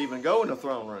able to even go in the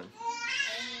throne room.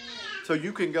 So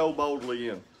you can go boldly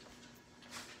in.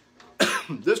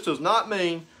 This does not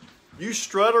mean you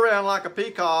strut around like a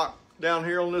peacock down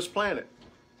here on this planet.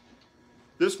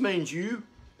 This means you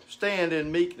stand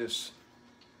in meekness.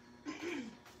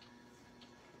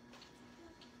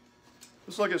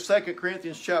 Let's look at 2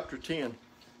 Corinthians chapter 10.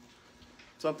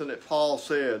 Something that Paul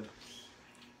said.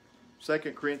 2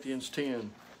 Corinthians 10.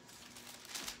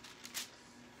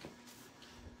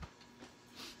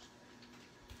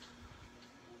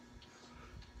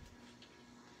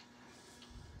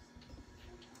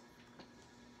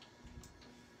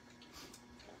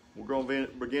 We're going to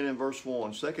begin in verse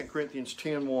 1. 2 Corinthians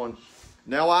 10:1.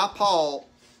 Now I, Paul,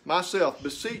 myself,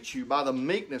 beseech you by the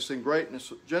meekness and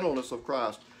greatness, gentleness of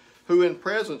Christ, who in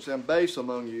presence am base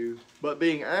among you, but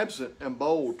being absent am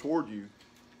bold toward you.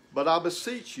 But I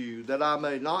beseech you that I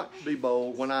may not be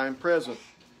bold when I am present,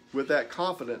 with that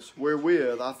confidence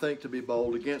wherewith I think to be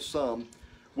bold against some,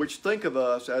 which think of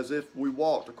us as if we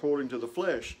walked according to the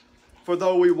flesh. For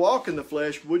though we walk in the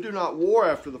flesh, we do not war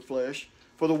after the flesh.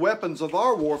 For the weapons of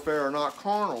our warfare are not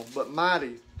carnal, but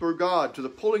mighty through God to the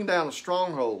pulling down of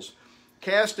strongholds,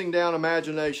 casting down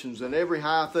imaginations and every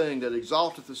high thing that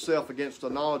exalteth itself against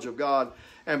the knowledge of God,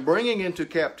 and bringing into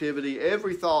captivity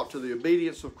every thought to the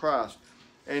obedience of Christ,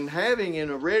 and having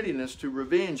in a readiness to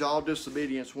revenge all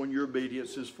disobedience when your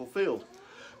obedience is fulfilled.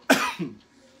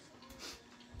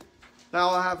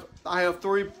 Now I have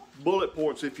 3 bullet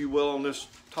points, if you will, on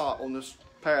this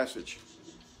passage.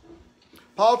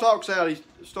 Paul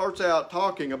starts out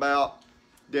talking about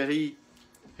that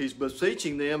he's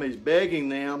beseeching them, he's begging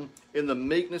them in the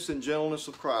meekness and gentleness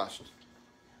of Christ.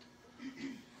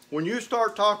 When you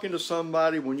start talking to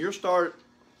somebody, when you start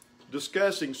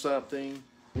discussing something,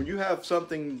 when you have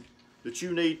something that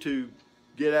you need to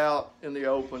get out in the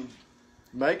open,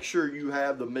 make sure you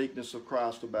have the meekness of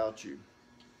Christ about you.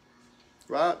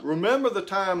 Right? Remember the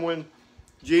time when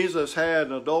Jesus had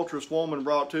an adulterous woman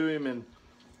brought to him,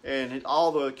 and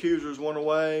all the accusers went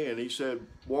away, and he said,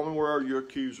 "Woman, where are your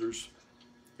accusers?"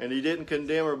 And he didn't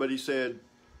condemn her, but he said,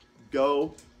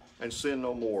 "Go and sin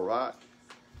no more," right?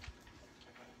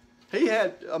 He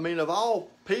had, of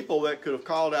all people that could have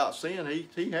called out sin,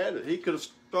 he had it. He could have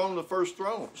thrown the first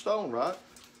stone, right?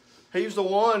 He's the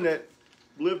one that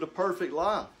lived a perfect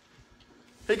life.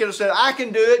 He could have said, "I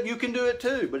can do it, you can do it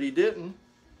too," but he didn't.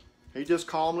 He just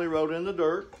calmly wrote in the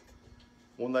dirt.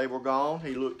 When they were gone,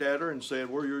 he looked at her and said,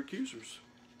 "Where are your accusers?"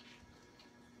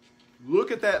 Look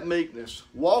at that meekness.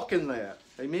 Walk in that.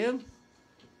 Amen?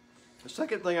 The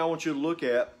second thing I want you to look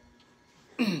at,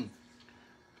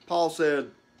 Paul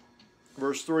said,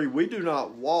 verse 3, we do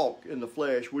not walk in the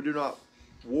flesh, we do not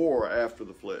war after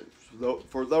the flesh.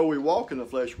 For though we walk in the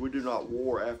flesh, we do not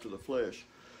war after the flesh.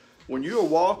 When you are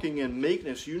walking in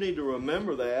meekness, you need to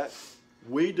remember that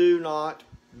we do not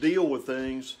deal with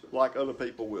things like other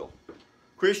people will.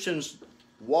 Christians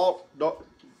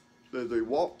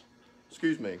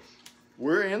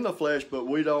we're in the flesh, but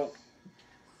we don't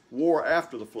war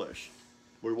after the flesh.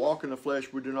 We walk in the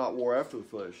flesh, we do not war after the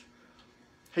flesh.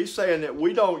 He's saying that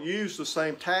we don't use the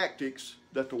same tactics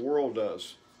that the world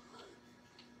does.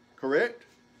 Correct?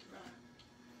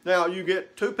 Now, you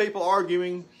get 2 people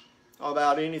arguing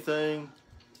about anything,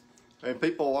 and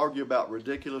people argue about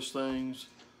ridiculous things,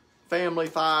 family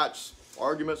fights,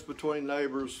 arguments between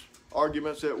neighbors,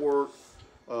 arguments at work,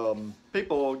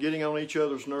 people getting on each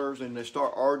other's nerves, and they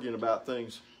start arguing about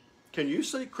things. Can you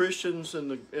see Christians in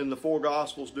the 4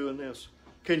 Gospels doing this?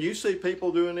 Can you see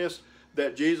people doing this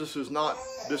that Jesus is not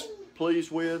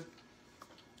displeased with?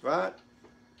 Right?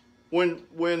 When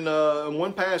in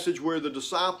one passage where the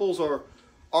disciples are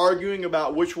arguing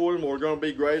about which one were going to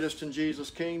be greatest in Jesus'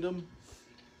 kingdom,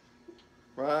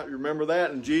 right? You remember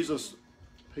that? And Jesus,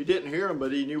 he didn't hear them,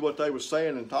 but he knew what they were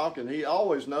saying and talking. He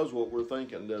always knows what we're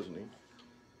thinking, doesn't he?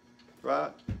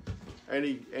 Right? And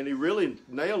he really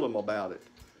nailed them about it.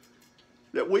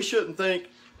 That we shouldn't think,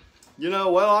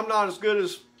 well, I'm not as good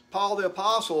as Paul the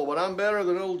Apostle, but I'm better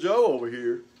than old Joe over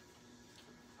here.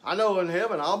 I know in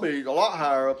heaven I'll be a lot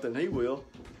higher up than he will.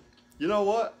 You know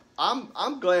what?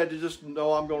 I'm glad to just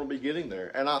know I'm going to be getting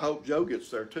there, and I hope Joe gets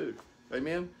there too.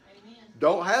 Amen? Amen.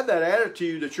 Don't have that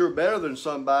attitude that you're better than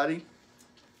somebody,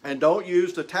 and don't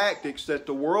use the tactics that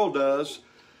the world does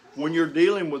when you're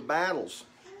dealing with battles.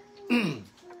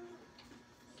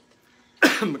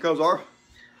 Because our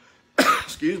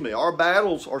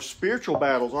battles are spiritual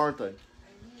battles, aren't they? Amen.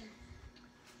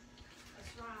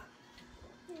 That's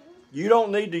right. You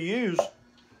don't need to use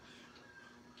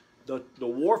the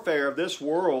warfare of this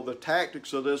world, the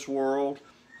tactics of this world,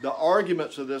 the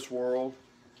arguments of this world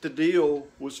to deal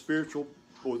with spiritual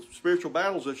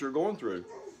battles that you're going through.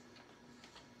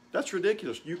 That's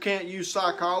ridiculous. You can't use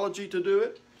psychology to do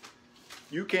it.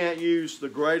 You can't use the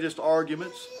greatest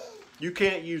arguments. You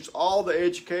can't use all the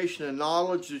education and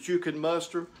knowledge that you can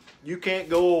muster. You can't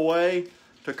go away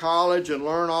to college and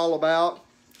learn all about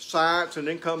science and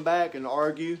then come back and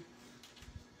argue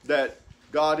that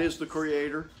God is the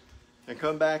creator. and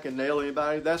come back and nail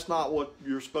anybody. That's not what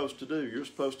you're supposed to do. You're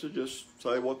supposed to just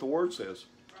say what the Word says.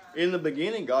 In the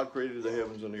beginning, God created the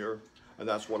heavens and the earth, and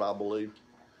that's what I believe.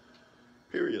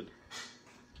 Period.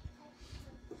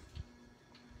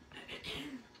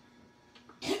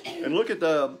 And look at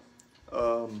the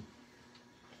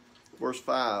verse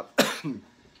 5.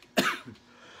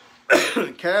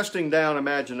 Casting down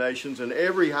imaginations and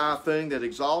every high thing that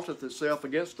exalteth itself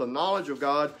against the knowledge of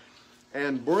God,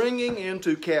 and bringing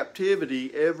into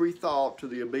captivity every thought to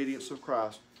the obedience of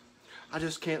Christ. I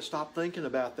just can't stop thinking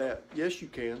about that. Yes, you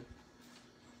can.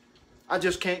 I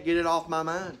just can't get it off my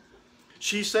mind.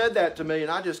 She said that to me,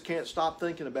 and I just can't stop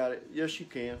thinking about it. Yes, you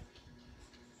can.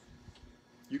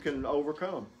 You can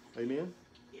overcome. Amen?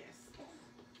 Yes.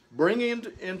 Bring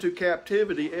into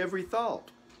captivity every thought.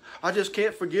 I just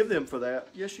can't forgive them for that.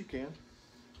 Yes, you can.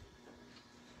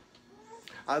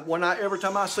 Every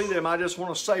time I see them, I just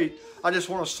want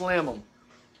to slam them.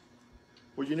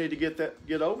 Well, you need to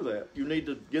get over that. You need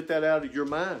to get that out of your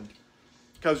mind.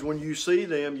 Because when you see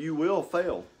them, you will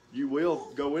fail. You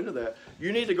will go into that.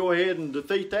 You need to go ahead and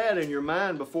defeat that in your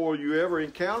mind before you ever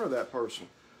encounter that person.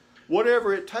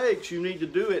 Whatever it takes, you need to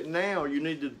do it now. You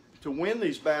need to win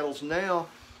these battles now.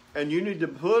 And you need to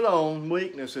put on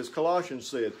meekness, as Colossians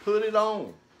said. Put it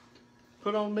on.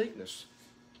 Put on meekness.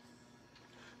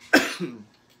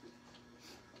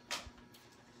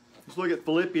 Let's look at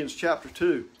Philippians chapter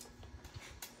 2.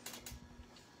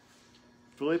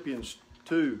 Philippians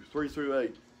 2, 3 through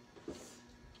 8.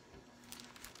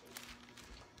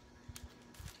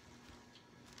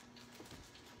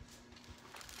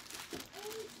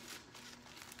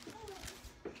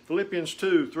 Philippians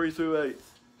 2, 3 through 8.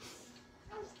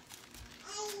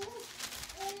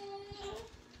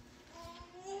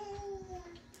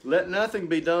 Let nothing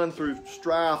be done through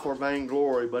strife or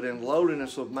vainglory, but in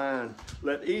lowliness of mind,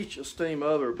 let each esteem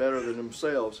other better than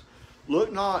themselves.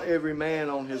 Look not every man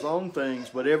on his own things,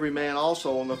 but every man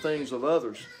also on the things of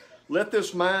others. Let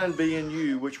this mind be in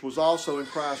you, which was also in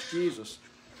Christ Jesus,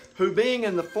 who being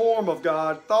in the form of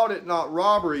God, thought it not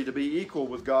robbery to be equal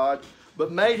with God,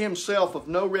 but made himself of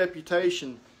no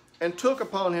reputation, and took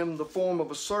upon him the form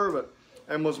of a servant,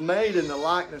 and was made in the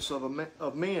likeness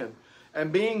of men.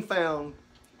 And being found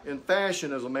in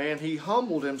fashion as a man, he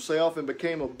humbled himself and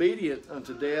became obedient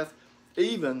unto death,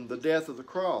 even the death of the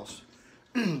cross.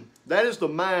 That is the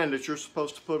mind that you're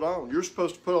supposed to put on. You're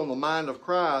supposed to put on the mind of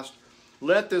Christ.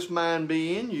 Let this mind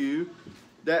be in you,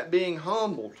 that being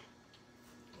humbled.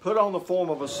 Put on the form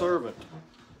of a servant.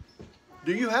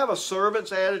 Do you have a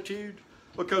servant's attitude?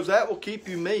 Because that will keep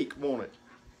you meek, won't it?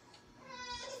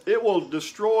 It will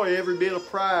destroy every bit of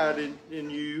pride in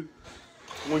you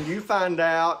when you find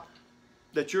out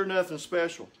that you're nothing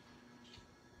special.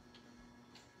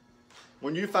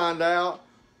 When you find out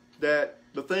that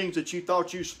the things that you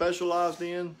thought you specialized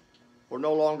in are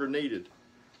no longer needed.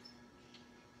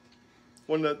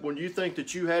 When you think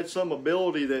that you had some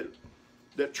ability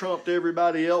that trumped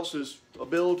everybody else's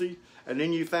ability, and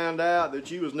then you found out that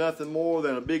you was nothing more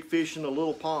than a big fish in a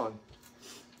little pond.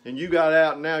 And you got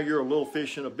out and now you're a little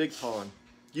fish in a big pond.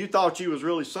 You thought you was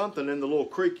really something in the little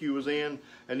creek you was in,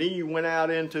 and then you went out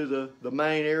into the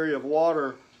main area of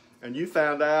water, and you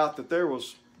found out that there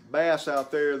was bass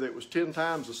out there that was 10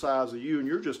 times the size of you, and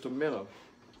you're just a minnow.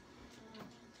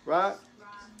 Right?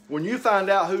 When you find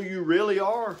out who you really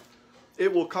are,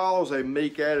 it will cause a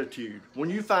meek attitude. When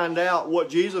you find out what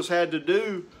Jesus had to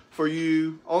do for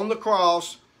you on the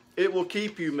cross, it will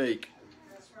keep you meek.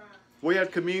 We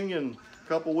had communion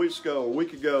a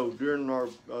week ago during our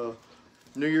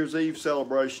New Year's Eve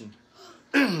celebration.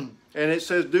 And it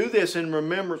says, do this in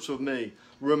remembrance of me.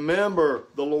 Remember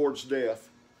the Lord's death.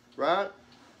 Right?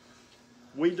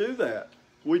 We do that.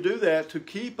 We do that to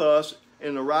keep us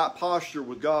in the right posture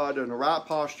with God and the right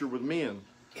posture with men.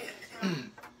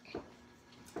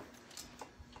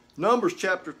 Numbers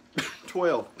chapter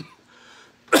 12.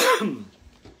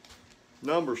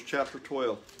 Numbers chapter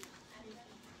 12.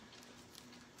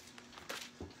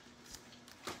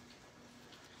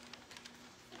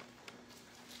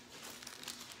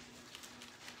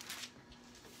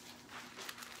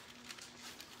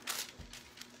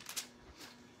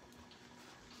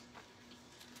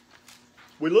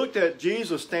 We looked at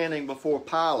Jesus standing before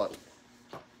Pilate.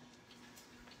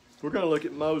 We're going to look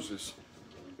at Moses.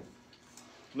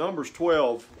 Numbers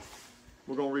 12.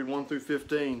 We're going to read 1 through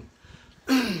 15.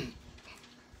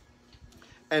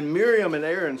 And Miriam and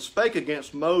Aaron spake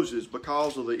against Moses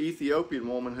because of the Ethiopian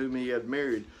woman whom he had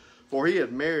married, for he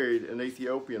had married an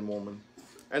Ethiopian woman.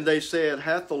 And they said,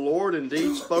 hath the Lord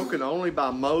indeed spoken only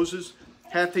by Moses?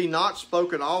 Hath he not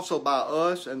spoken also by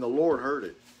us? And the Lord heard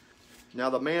it. Now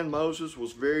the man Moses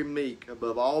was very meek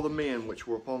above all the men which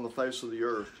were upon the face of the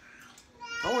earth.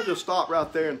 I want to just stop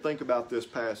right there and think about this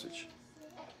passage.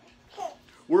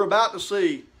 We're about to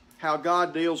see how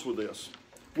God deals with this.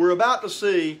 We're about to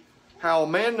see how a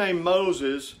man named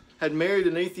Moses had married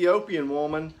an Ethiopian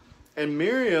woman, and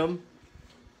Miriam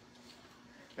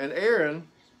and Aaron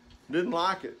didn't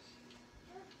like it.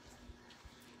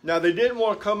 Now they didn't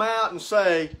want to come out and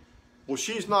say, well,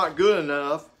 she's not good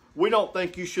enough. We don't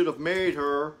think you should have married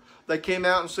her. They came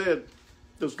out and said,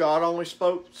 does God only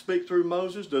speak through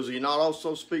Moses? Does he not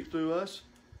also speak through us?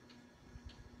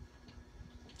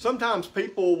 Sometimes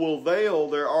people will veil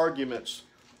their arguments.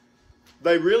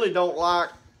 They really don't like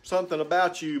something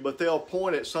about you, but they'll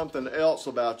point at something else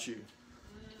about you.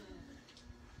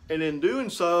 And in doing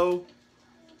so,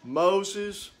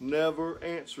 Moses never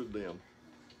answered them.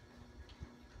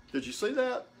 Did you see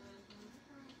that?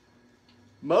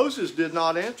 Moses did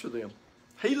not answer them.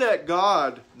 He let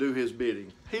God do his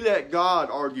bidding. He let God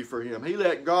argue for him. He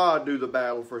let God do the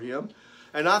battle for him.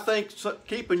 And I think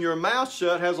keeping your mouth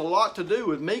shut has a lot to do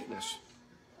with meekness.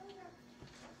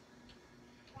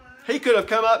 He could have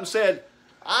come up and said,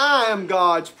 I am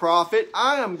God's prophet.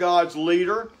 I am God's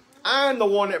leader. I am the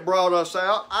one that brought us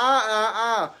out.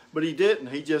 But he didn't.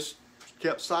 He just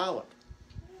kept silent.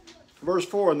 Verse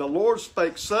 4, and the Lord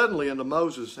spake suddenly unto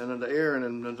Moses and unto Aaron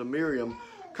and unto Miriam,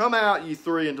 come out, ye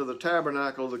three, into the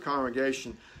tabernacle of the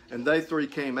congregation. And they three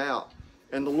came out.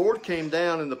 And the Lord came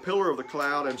down in the pillar of the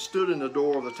cloud and stood in the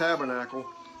door of the tabernacle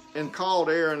and called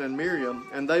Aaron and Miriam,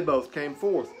 and they both came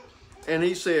forth. And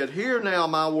he said, hear now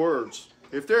my words.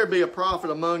 If there be a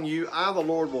prophet among you, I the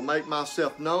Lord will make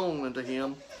myself known unto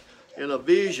him in a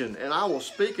vision, and I will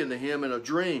speak unto him in a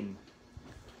dream.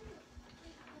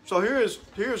 So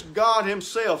here's God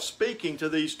himself speaking to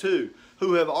these two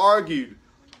who have argued.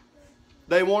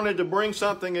 They wanted to bring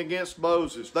something against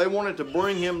Moses. They wanted to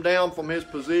bring him down from his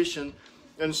position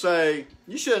and say,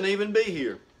 you shouldn't even be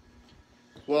here.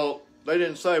 Well, they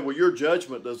didn't say, well, your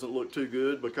judgment doesn't look too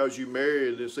good because you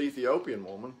married this Ethiopian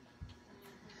woman.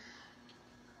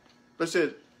 They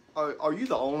said, are you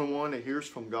the only one that hears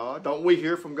from God? Don't we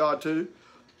hear from God too?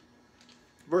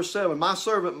 Verse 7, my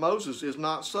servant Moses is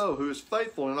not so, who is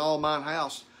faithful in all mine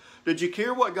house. Did you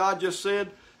hear what God just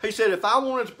said? He said, if I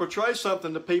wanted to portray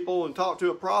something to people and talk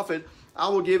to a prophet, I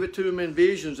will give it to him in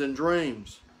visions and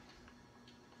dreams.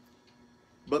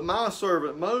 But my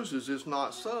servant Moses is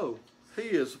not so. He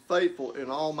is faithful in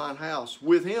all mine house.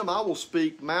 With him I will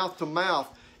speak mouth to mouth,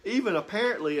 even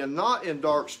apparently and not in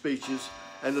dark speeches,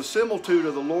 and the similitude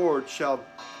of the Lord shall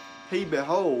he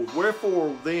behold.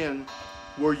 Wherefore then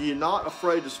were ye not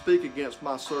afraid to speak against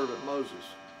my servant Moses?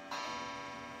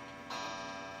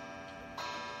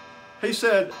 He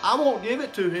said, I won't give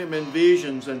it to him in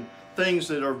visions and things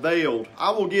that are veiled.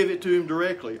 I will give it to him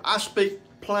directly. I speak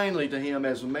plainly to him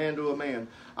as a man to a man.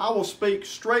 I will speak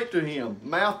straight to him,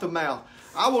 mouth to mouth.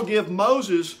 I will give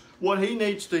Moses what he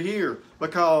needs to hear,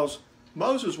 because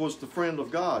Moses was the friend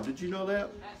of God. Did you know that?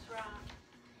 That's right.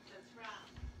 That's right.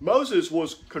 Moses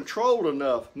was controlled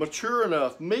enough, mature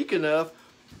enough, meek enough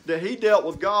that he dealt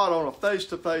with God on a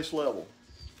face-to-face level.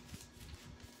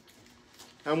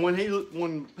 And when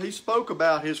he spoke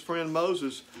about his friend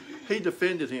Moses, he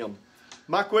defended him.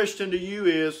 My question to you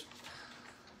is,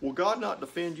 will God not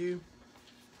defend you?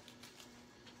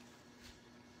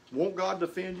 Won't God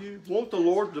defend you? Won't the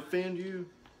Lord defend you?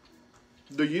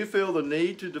 Do you feel the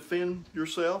need to defend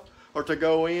yourself, or to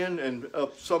go in and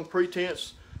some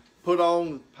pretense put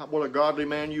on what a godly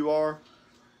man you are?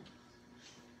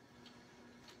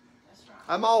 That's right.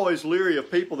 I'm always leery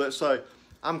of people that say,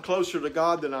 I'm closer to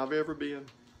God than I've ever been.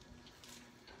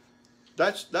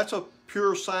 That's a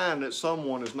pure sign that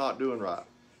someone is not doing right.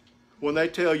 When they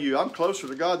tell you, I'm closer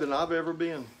to God than I've ever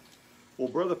been. Well,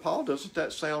 Brother Paul, doesn't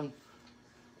that sound...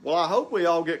 Well, I hope we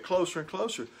all get closer and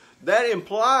closer. That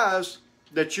implies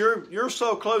that you're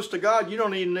so close to God, you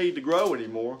don't even need to grow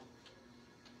anymore.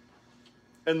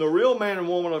 And the real man and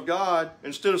woman of God,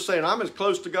 instead of saying, I'm as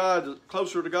closer to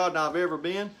God than I've ever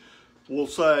been, will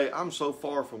say, I'm so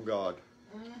far from God.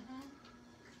 Mm-hmm.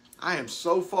 I am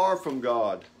so far from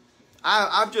God.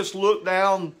 I've just looked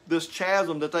down this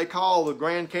chasm that they call the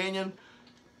Grand Canyon.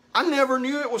 I never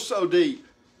knew it was so deep.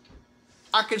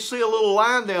 I can see a little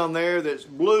line down there that's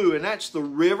blue, and that's the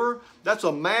river. That's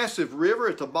a massive river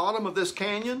at the bottom of this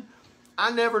canyon.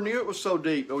 I never knew it was so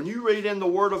deep. When you read in the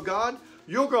Word of God,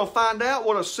 you're going to find out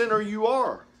what a sinner you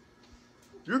are.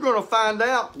 You're going to find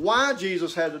out why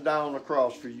Jesus had to die on the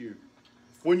cross for you.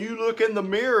 When you look in the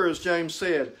mirror, as James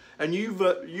said, and you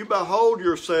behold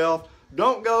yourself,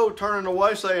 don't go turning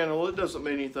away saying, well, it doesn't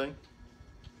mean anything.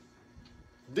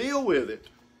 Deal with it.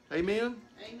 Amen?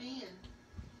 Amen.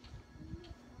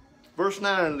 Verse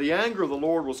 9, and the anger of the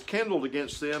Lord was kindled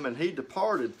against them, and he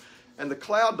departed. And the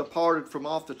cloud departed from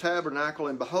off the tabernacle,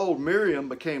 and behold, Miriam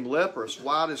became leprous,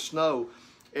 white as snow.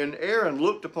 And Aaron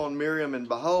looked upon Miriam, and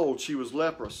behold, she was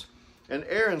leprous. And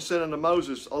Aaron said unto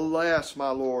Moses, Alas, my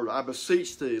Lord, I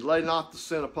beseech thee, lay not the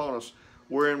sin upon us,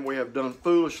 wherein we have done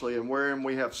foolishly, and wherein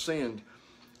we have sinned.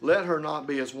 Let her not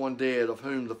be as one dead, of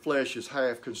whom the flesh is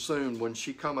half consumed, when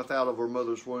she cometh out of her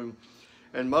mother's womb.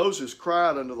 And Moses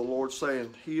cried unto the Lord,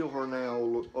 saying, Heal her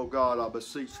now, O God, I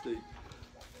beseech thee.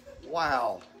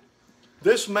 Wow.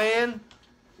 This man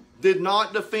did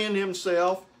not defend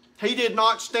himself. He did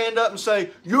not stand up and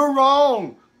say, You're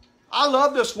wrong. I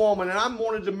love this woman and I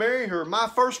wanted to marry her. My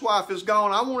first wife is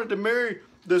gone. I wanted to marry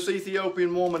this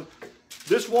Ethiopian woman.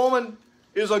 This woman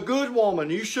is a good woman.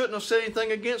 You shouldn't have said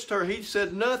anything against her. He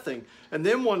said nothing. And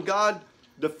then when God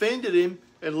defended him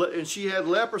and she had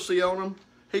leprosy on him,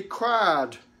 he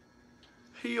cried,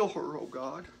 Heal her, oh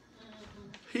God.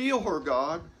 Heal her,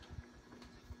 God.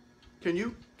 Can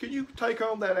you take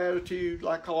on that attitude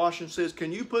like Colossians says?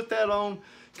 Can you put that on?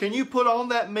 Can you put on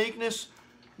that meekness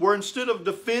where instead of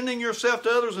defending yourself to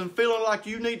others and feeling like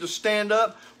you need to stand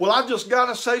up, well, I've just got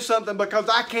to say something because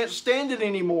I can't stand it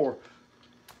anymore.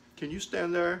 Can you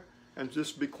stand there and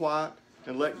just be quiet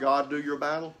and let God do your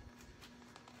battle?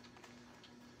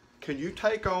 Can you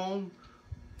take on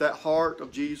that heart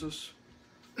of Jesus?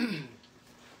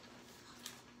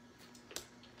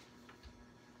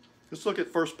 Let's look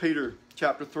at 1 Peter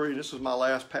chapter 3. This is my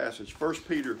last passage. 1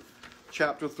 Peter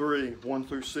chapter 3, 1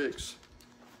 through 6.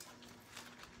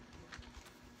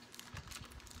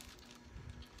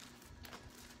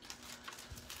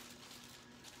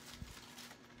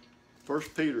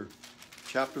 First Peter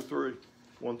chapter 3,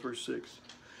 1 through 6.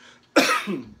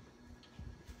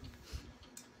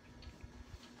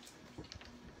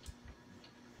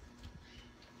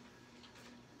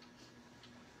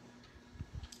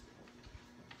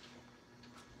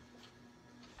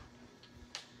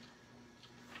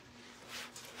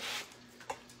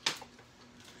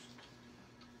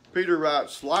 Peter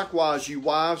writes, Likewise, you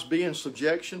wives, be in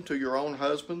subjection to your own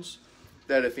husbands,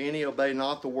 that if any obey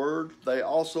not the word, they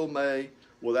also may,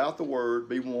 without the word,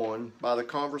 be won by the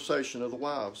conversation of the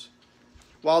wives,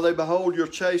 while they behold your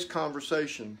chaste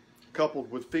conversation, coupled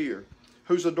with fear,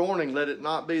 whose adorning let it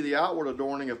not be the outward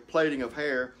adorning of plaiting of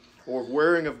hair, or of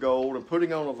wearing of gold, and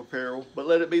putting on of apparel, but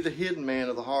let it be the hidden man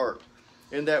of the heart,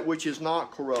 in that which is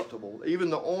not corruptible, even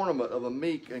the ornament of a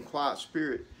meek and quiet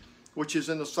spirit, which is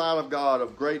in the sight of God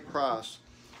of great price.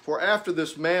 For after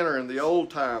this manner in the old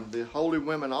time, the holy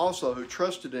women also who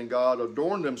trusted in God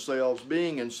adorned themselves,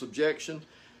 being in subjection,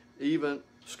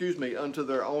 unto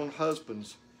their own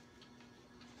husbands.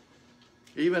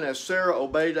 Even as Sarah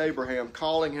obeyed Abraham,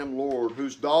 calling him Lord,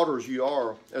 whose daughters you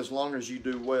are, as long as you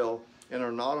do well, and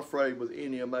are not afraid with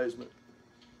any amazement.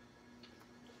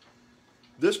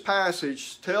 This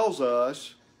passage tells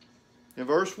us, in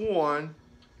verse 1,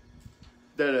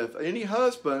 that if any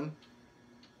husband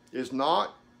is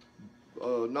not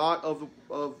of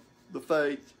the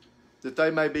faith, that they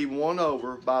may be won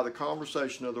over by the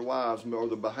conversation of their wives or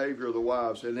the behavior of the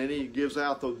wives. And then he gives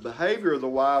out the behavior of the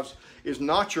wives is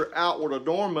not your outward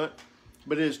adornment,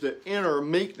 but is the inner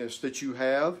meekness that you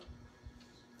have.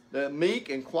 That meek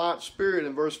and quiet spirit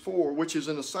in verse 4, which is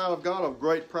in the sight of God of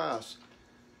great price.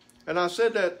 And I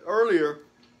said that earlier,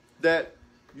 that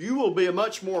you will be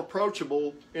much more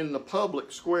approachable in the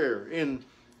public square, in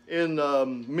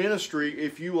ministry,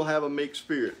 if you will have a meek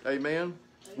spirit. Amen?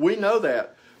 We know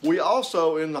that. We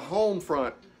also, in the home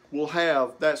front, will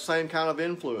have that same kind of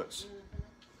influence.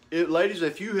 Ladies,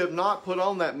 if you have not put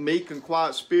on that meek and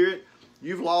quiet spirit,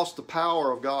 you've lost the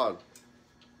power of God.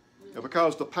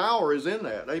 Because the power is in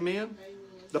that. Amen?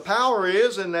 The power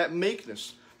is in that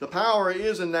meekness. The power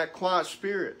is in that quiet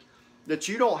spirit. That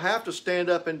you don't have to stand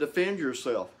up and defend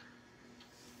yourself.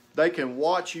 They can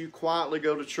watch you quietly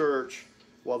go to church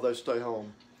while they stay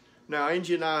home. Now,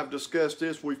 Angie and I have discussed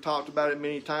this. We've talked about it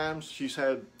many times. She's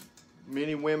had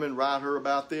many women write her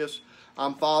about this.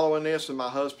 I'm following this and my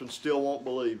husband still won't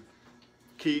believe.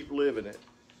 Keep living it.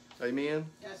 Amen?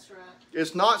 That's right.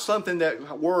 It's not something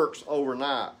that works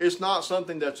overnight. It's not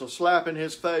something that's a slap in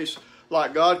his face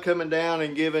like God coming down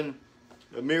and giving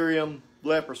Miriam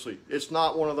leprosy. It's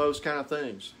not one of those kind of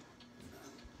things.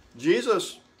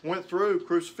 Jesus went through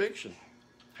crucifixion.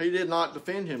 He did not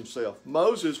defend himself.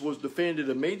 Moses was defended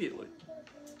immediately.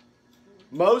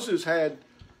 Moses had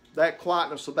that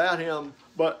quietness about him,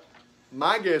 but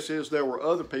my guess is there were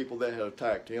other people that had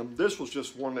attacked him. This was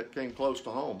just one that came close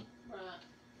to home. Right.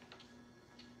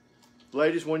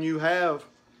 Ladies, when you have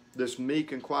this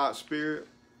meek and quiet spirit,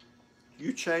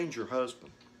 you change your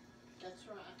husband. That's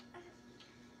right.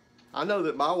 I know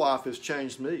that my wife has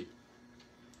changed me.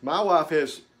 My wife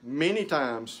has many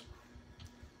times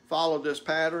followed this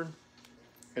pattern,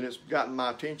 and it's gotten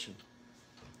my attention.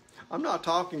 I'm not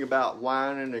talking about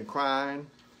whining and crying.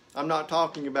 I'm not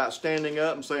talking about standing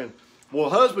up and saying, well,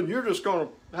 husband, you're just going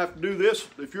to have to do this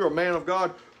if you're a man of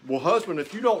God. Well, husband,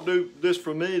 if you don't do this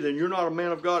for me, then you're not a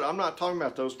man of God. I'm not talking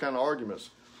about those kind of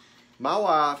arguments. My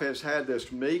wife has had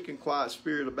this meek and quiet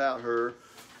spirit about her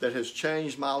that has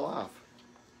changed my life.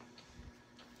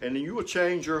 And you will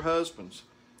change your husbands.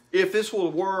 If this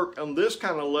will work on this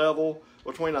kind of level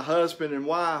between a husband and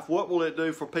wife, what will it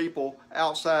do for people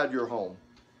outside your home?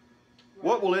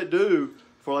 What will it do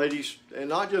for ladies, and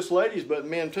not just ladies, but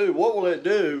men too? What will it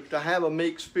do to have a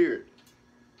meek spirit?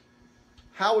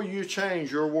 How will you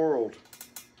change your world?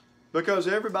 Because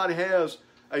everybody has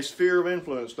a sphere of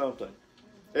influence, don't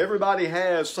they? Everybody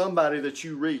has somebody that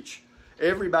you reach.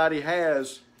 Everybody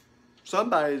has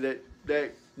somebody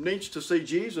that needs to see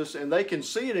Jesus, and they can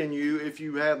see it in you if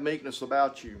you have meekness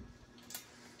about you.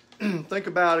 Think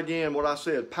about again what I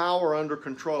said, power under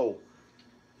control.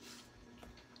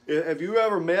 Have you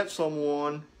ever met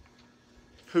someone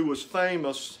who was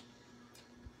famous,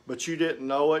 but you didn't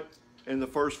know it in the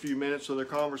first few minutes of their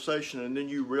conversation, and then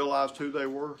you realized who they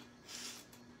were?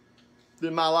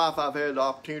 In my life, I've had the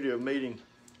opportunity of meeting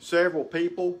several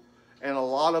people, and a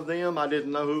lot of them I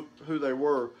didn't know who they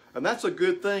were. And that's a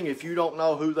good thing if you don't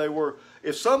know who they were.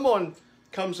 If someone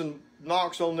comes and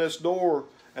knocks on this door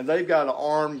and they've got an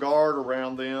armed guard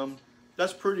around them,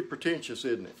 that's pretty pretentious,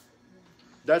 isn't it?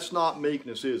 That's not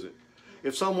meekness, is it?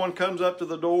 If someone comes up to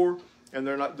the door and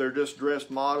they're just dressed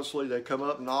modestly, they come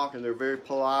up and knock and they're very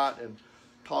polite and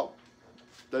talk,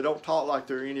 they don't talk like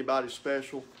they're anybody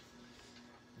special,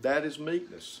 that is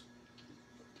meekness.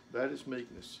 That is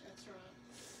meekness. That's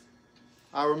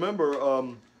right. I remember,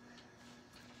 I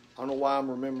don't know why I'm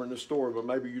remembering this story, but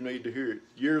maybe you need to hear it.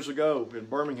 Years ago in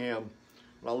Birmingham,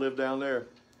 when I lived down there,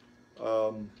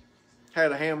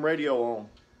 had a ham radio on.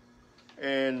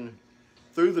 And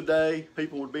through the day,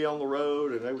 people would be on the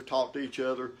road and they would talk to each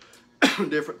other,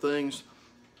 different things.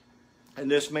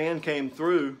 And this man came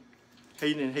through,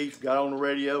 he got on the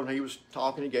radio and he was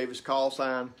talking, he gave his call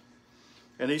sign.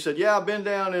 And he said, yeah, I've been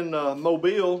down in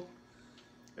Mobile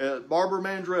at Barbara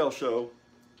Mandrell show.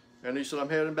 And he said, I'm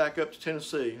heading back up to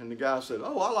Tennessee. And the guy said,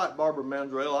 oh, I like Barbara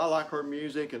Mandrell. I like her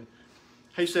music. And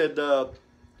he said,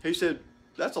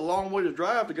 that's a long way to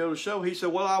drive to go to the show. He said,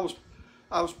 well,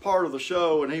 I was part of the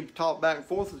show. And he talked back and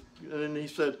forth. And then he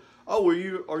said, oh,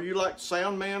 are you like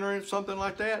sound man or something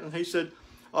like that? And he said,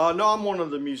 no, I'm one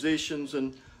of the musicians.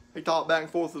 And he talked back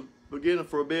and forth at the beginning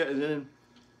for a bit. And then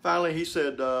finally he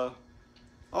said, oh,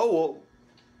 well,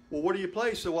 what do you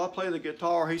play? He said, well, I play the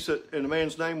guitar. He said, and the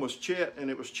man's name was Chet, and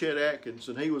it was Chet Atkins,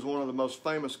 and he was one of the most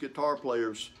famous guitar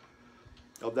players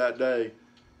of that day.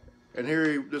 And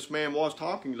here this man was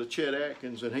talking to Chet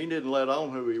Atkins, and he didn't let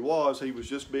on who he was. He was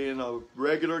just being a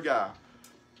regular guy.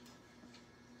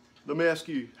 Let me ask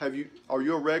you, are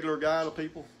you a regular guy to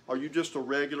people? Are you just a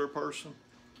regular person?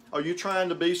 Are you trying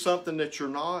to be something that you're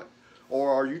not?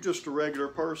 Or are you just a regular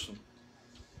person?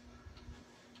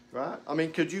 Right? I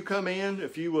mean, could you come in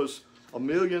if you was a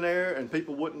millionaire and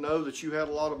people wouldn't know that you had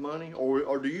a lot of money?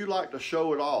 Or do you like to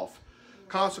show it off?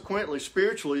 Consequently,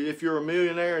 spiritually, if you're a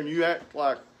millionaire and you act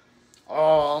like,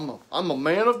 oh, I'm a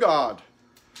man of God.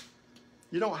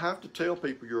 You don't have to tell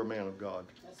people you're a man of God.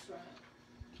 That's right.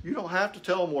 You don't have to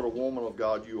tell them what a woman of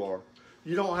God you are.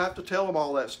 You don't have to tell them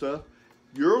all that stuff.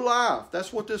 Your life,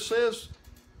 that's what this says.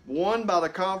 Won by the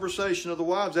conversation of the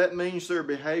wives. That means their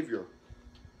behavior.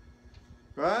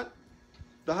 Right?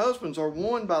 The husbands are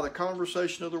won by the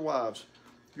conversation of their wives.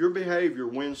 Your behavior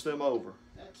wins them over.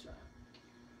 That's right.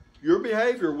 Your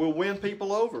behavior will win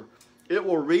people over. It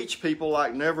will reach people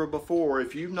like never before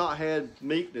if you've not had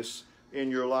meekness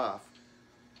in your life.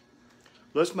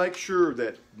 Let's make sure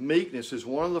that meekness is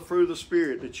one of the fruit of the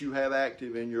Spirit that you have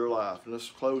active in your life. And let's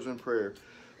close in prayer.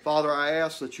 Father, I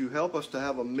ask that you help us to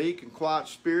have a meek and quiet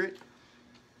spirit,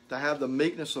 to have the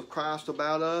meekness of Christ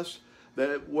about us,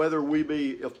 that whether we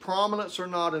be of prominence or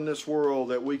not in this world,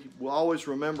 that we will always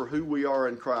remember who we are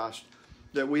in Christ,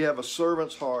 that we have a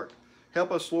servant's heart.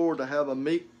 Help us, Lord, to have a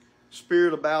meek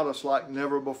spirit about us like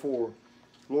never before.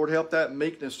 Lord, help that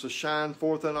meekness to shine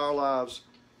forth in our lives,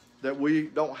 that we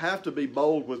don't have to be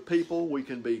bold with people. We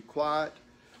can be quiet.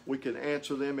 We can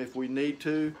answer them if we need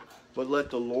to, but let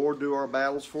the Lord do our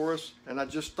battles for us. And I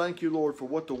just thank you, Lord, for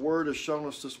what the Word has shown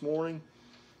us this morning.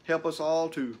 Help us all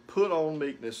to put on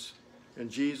meekness. In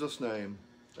Jesus' name,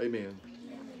 amen.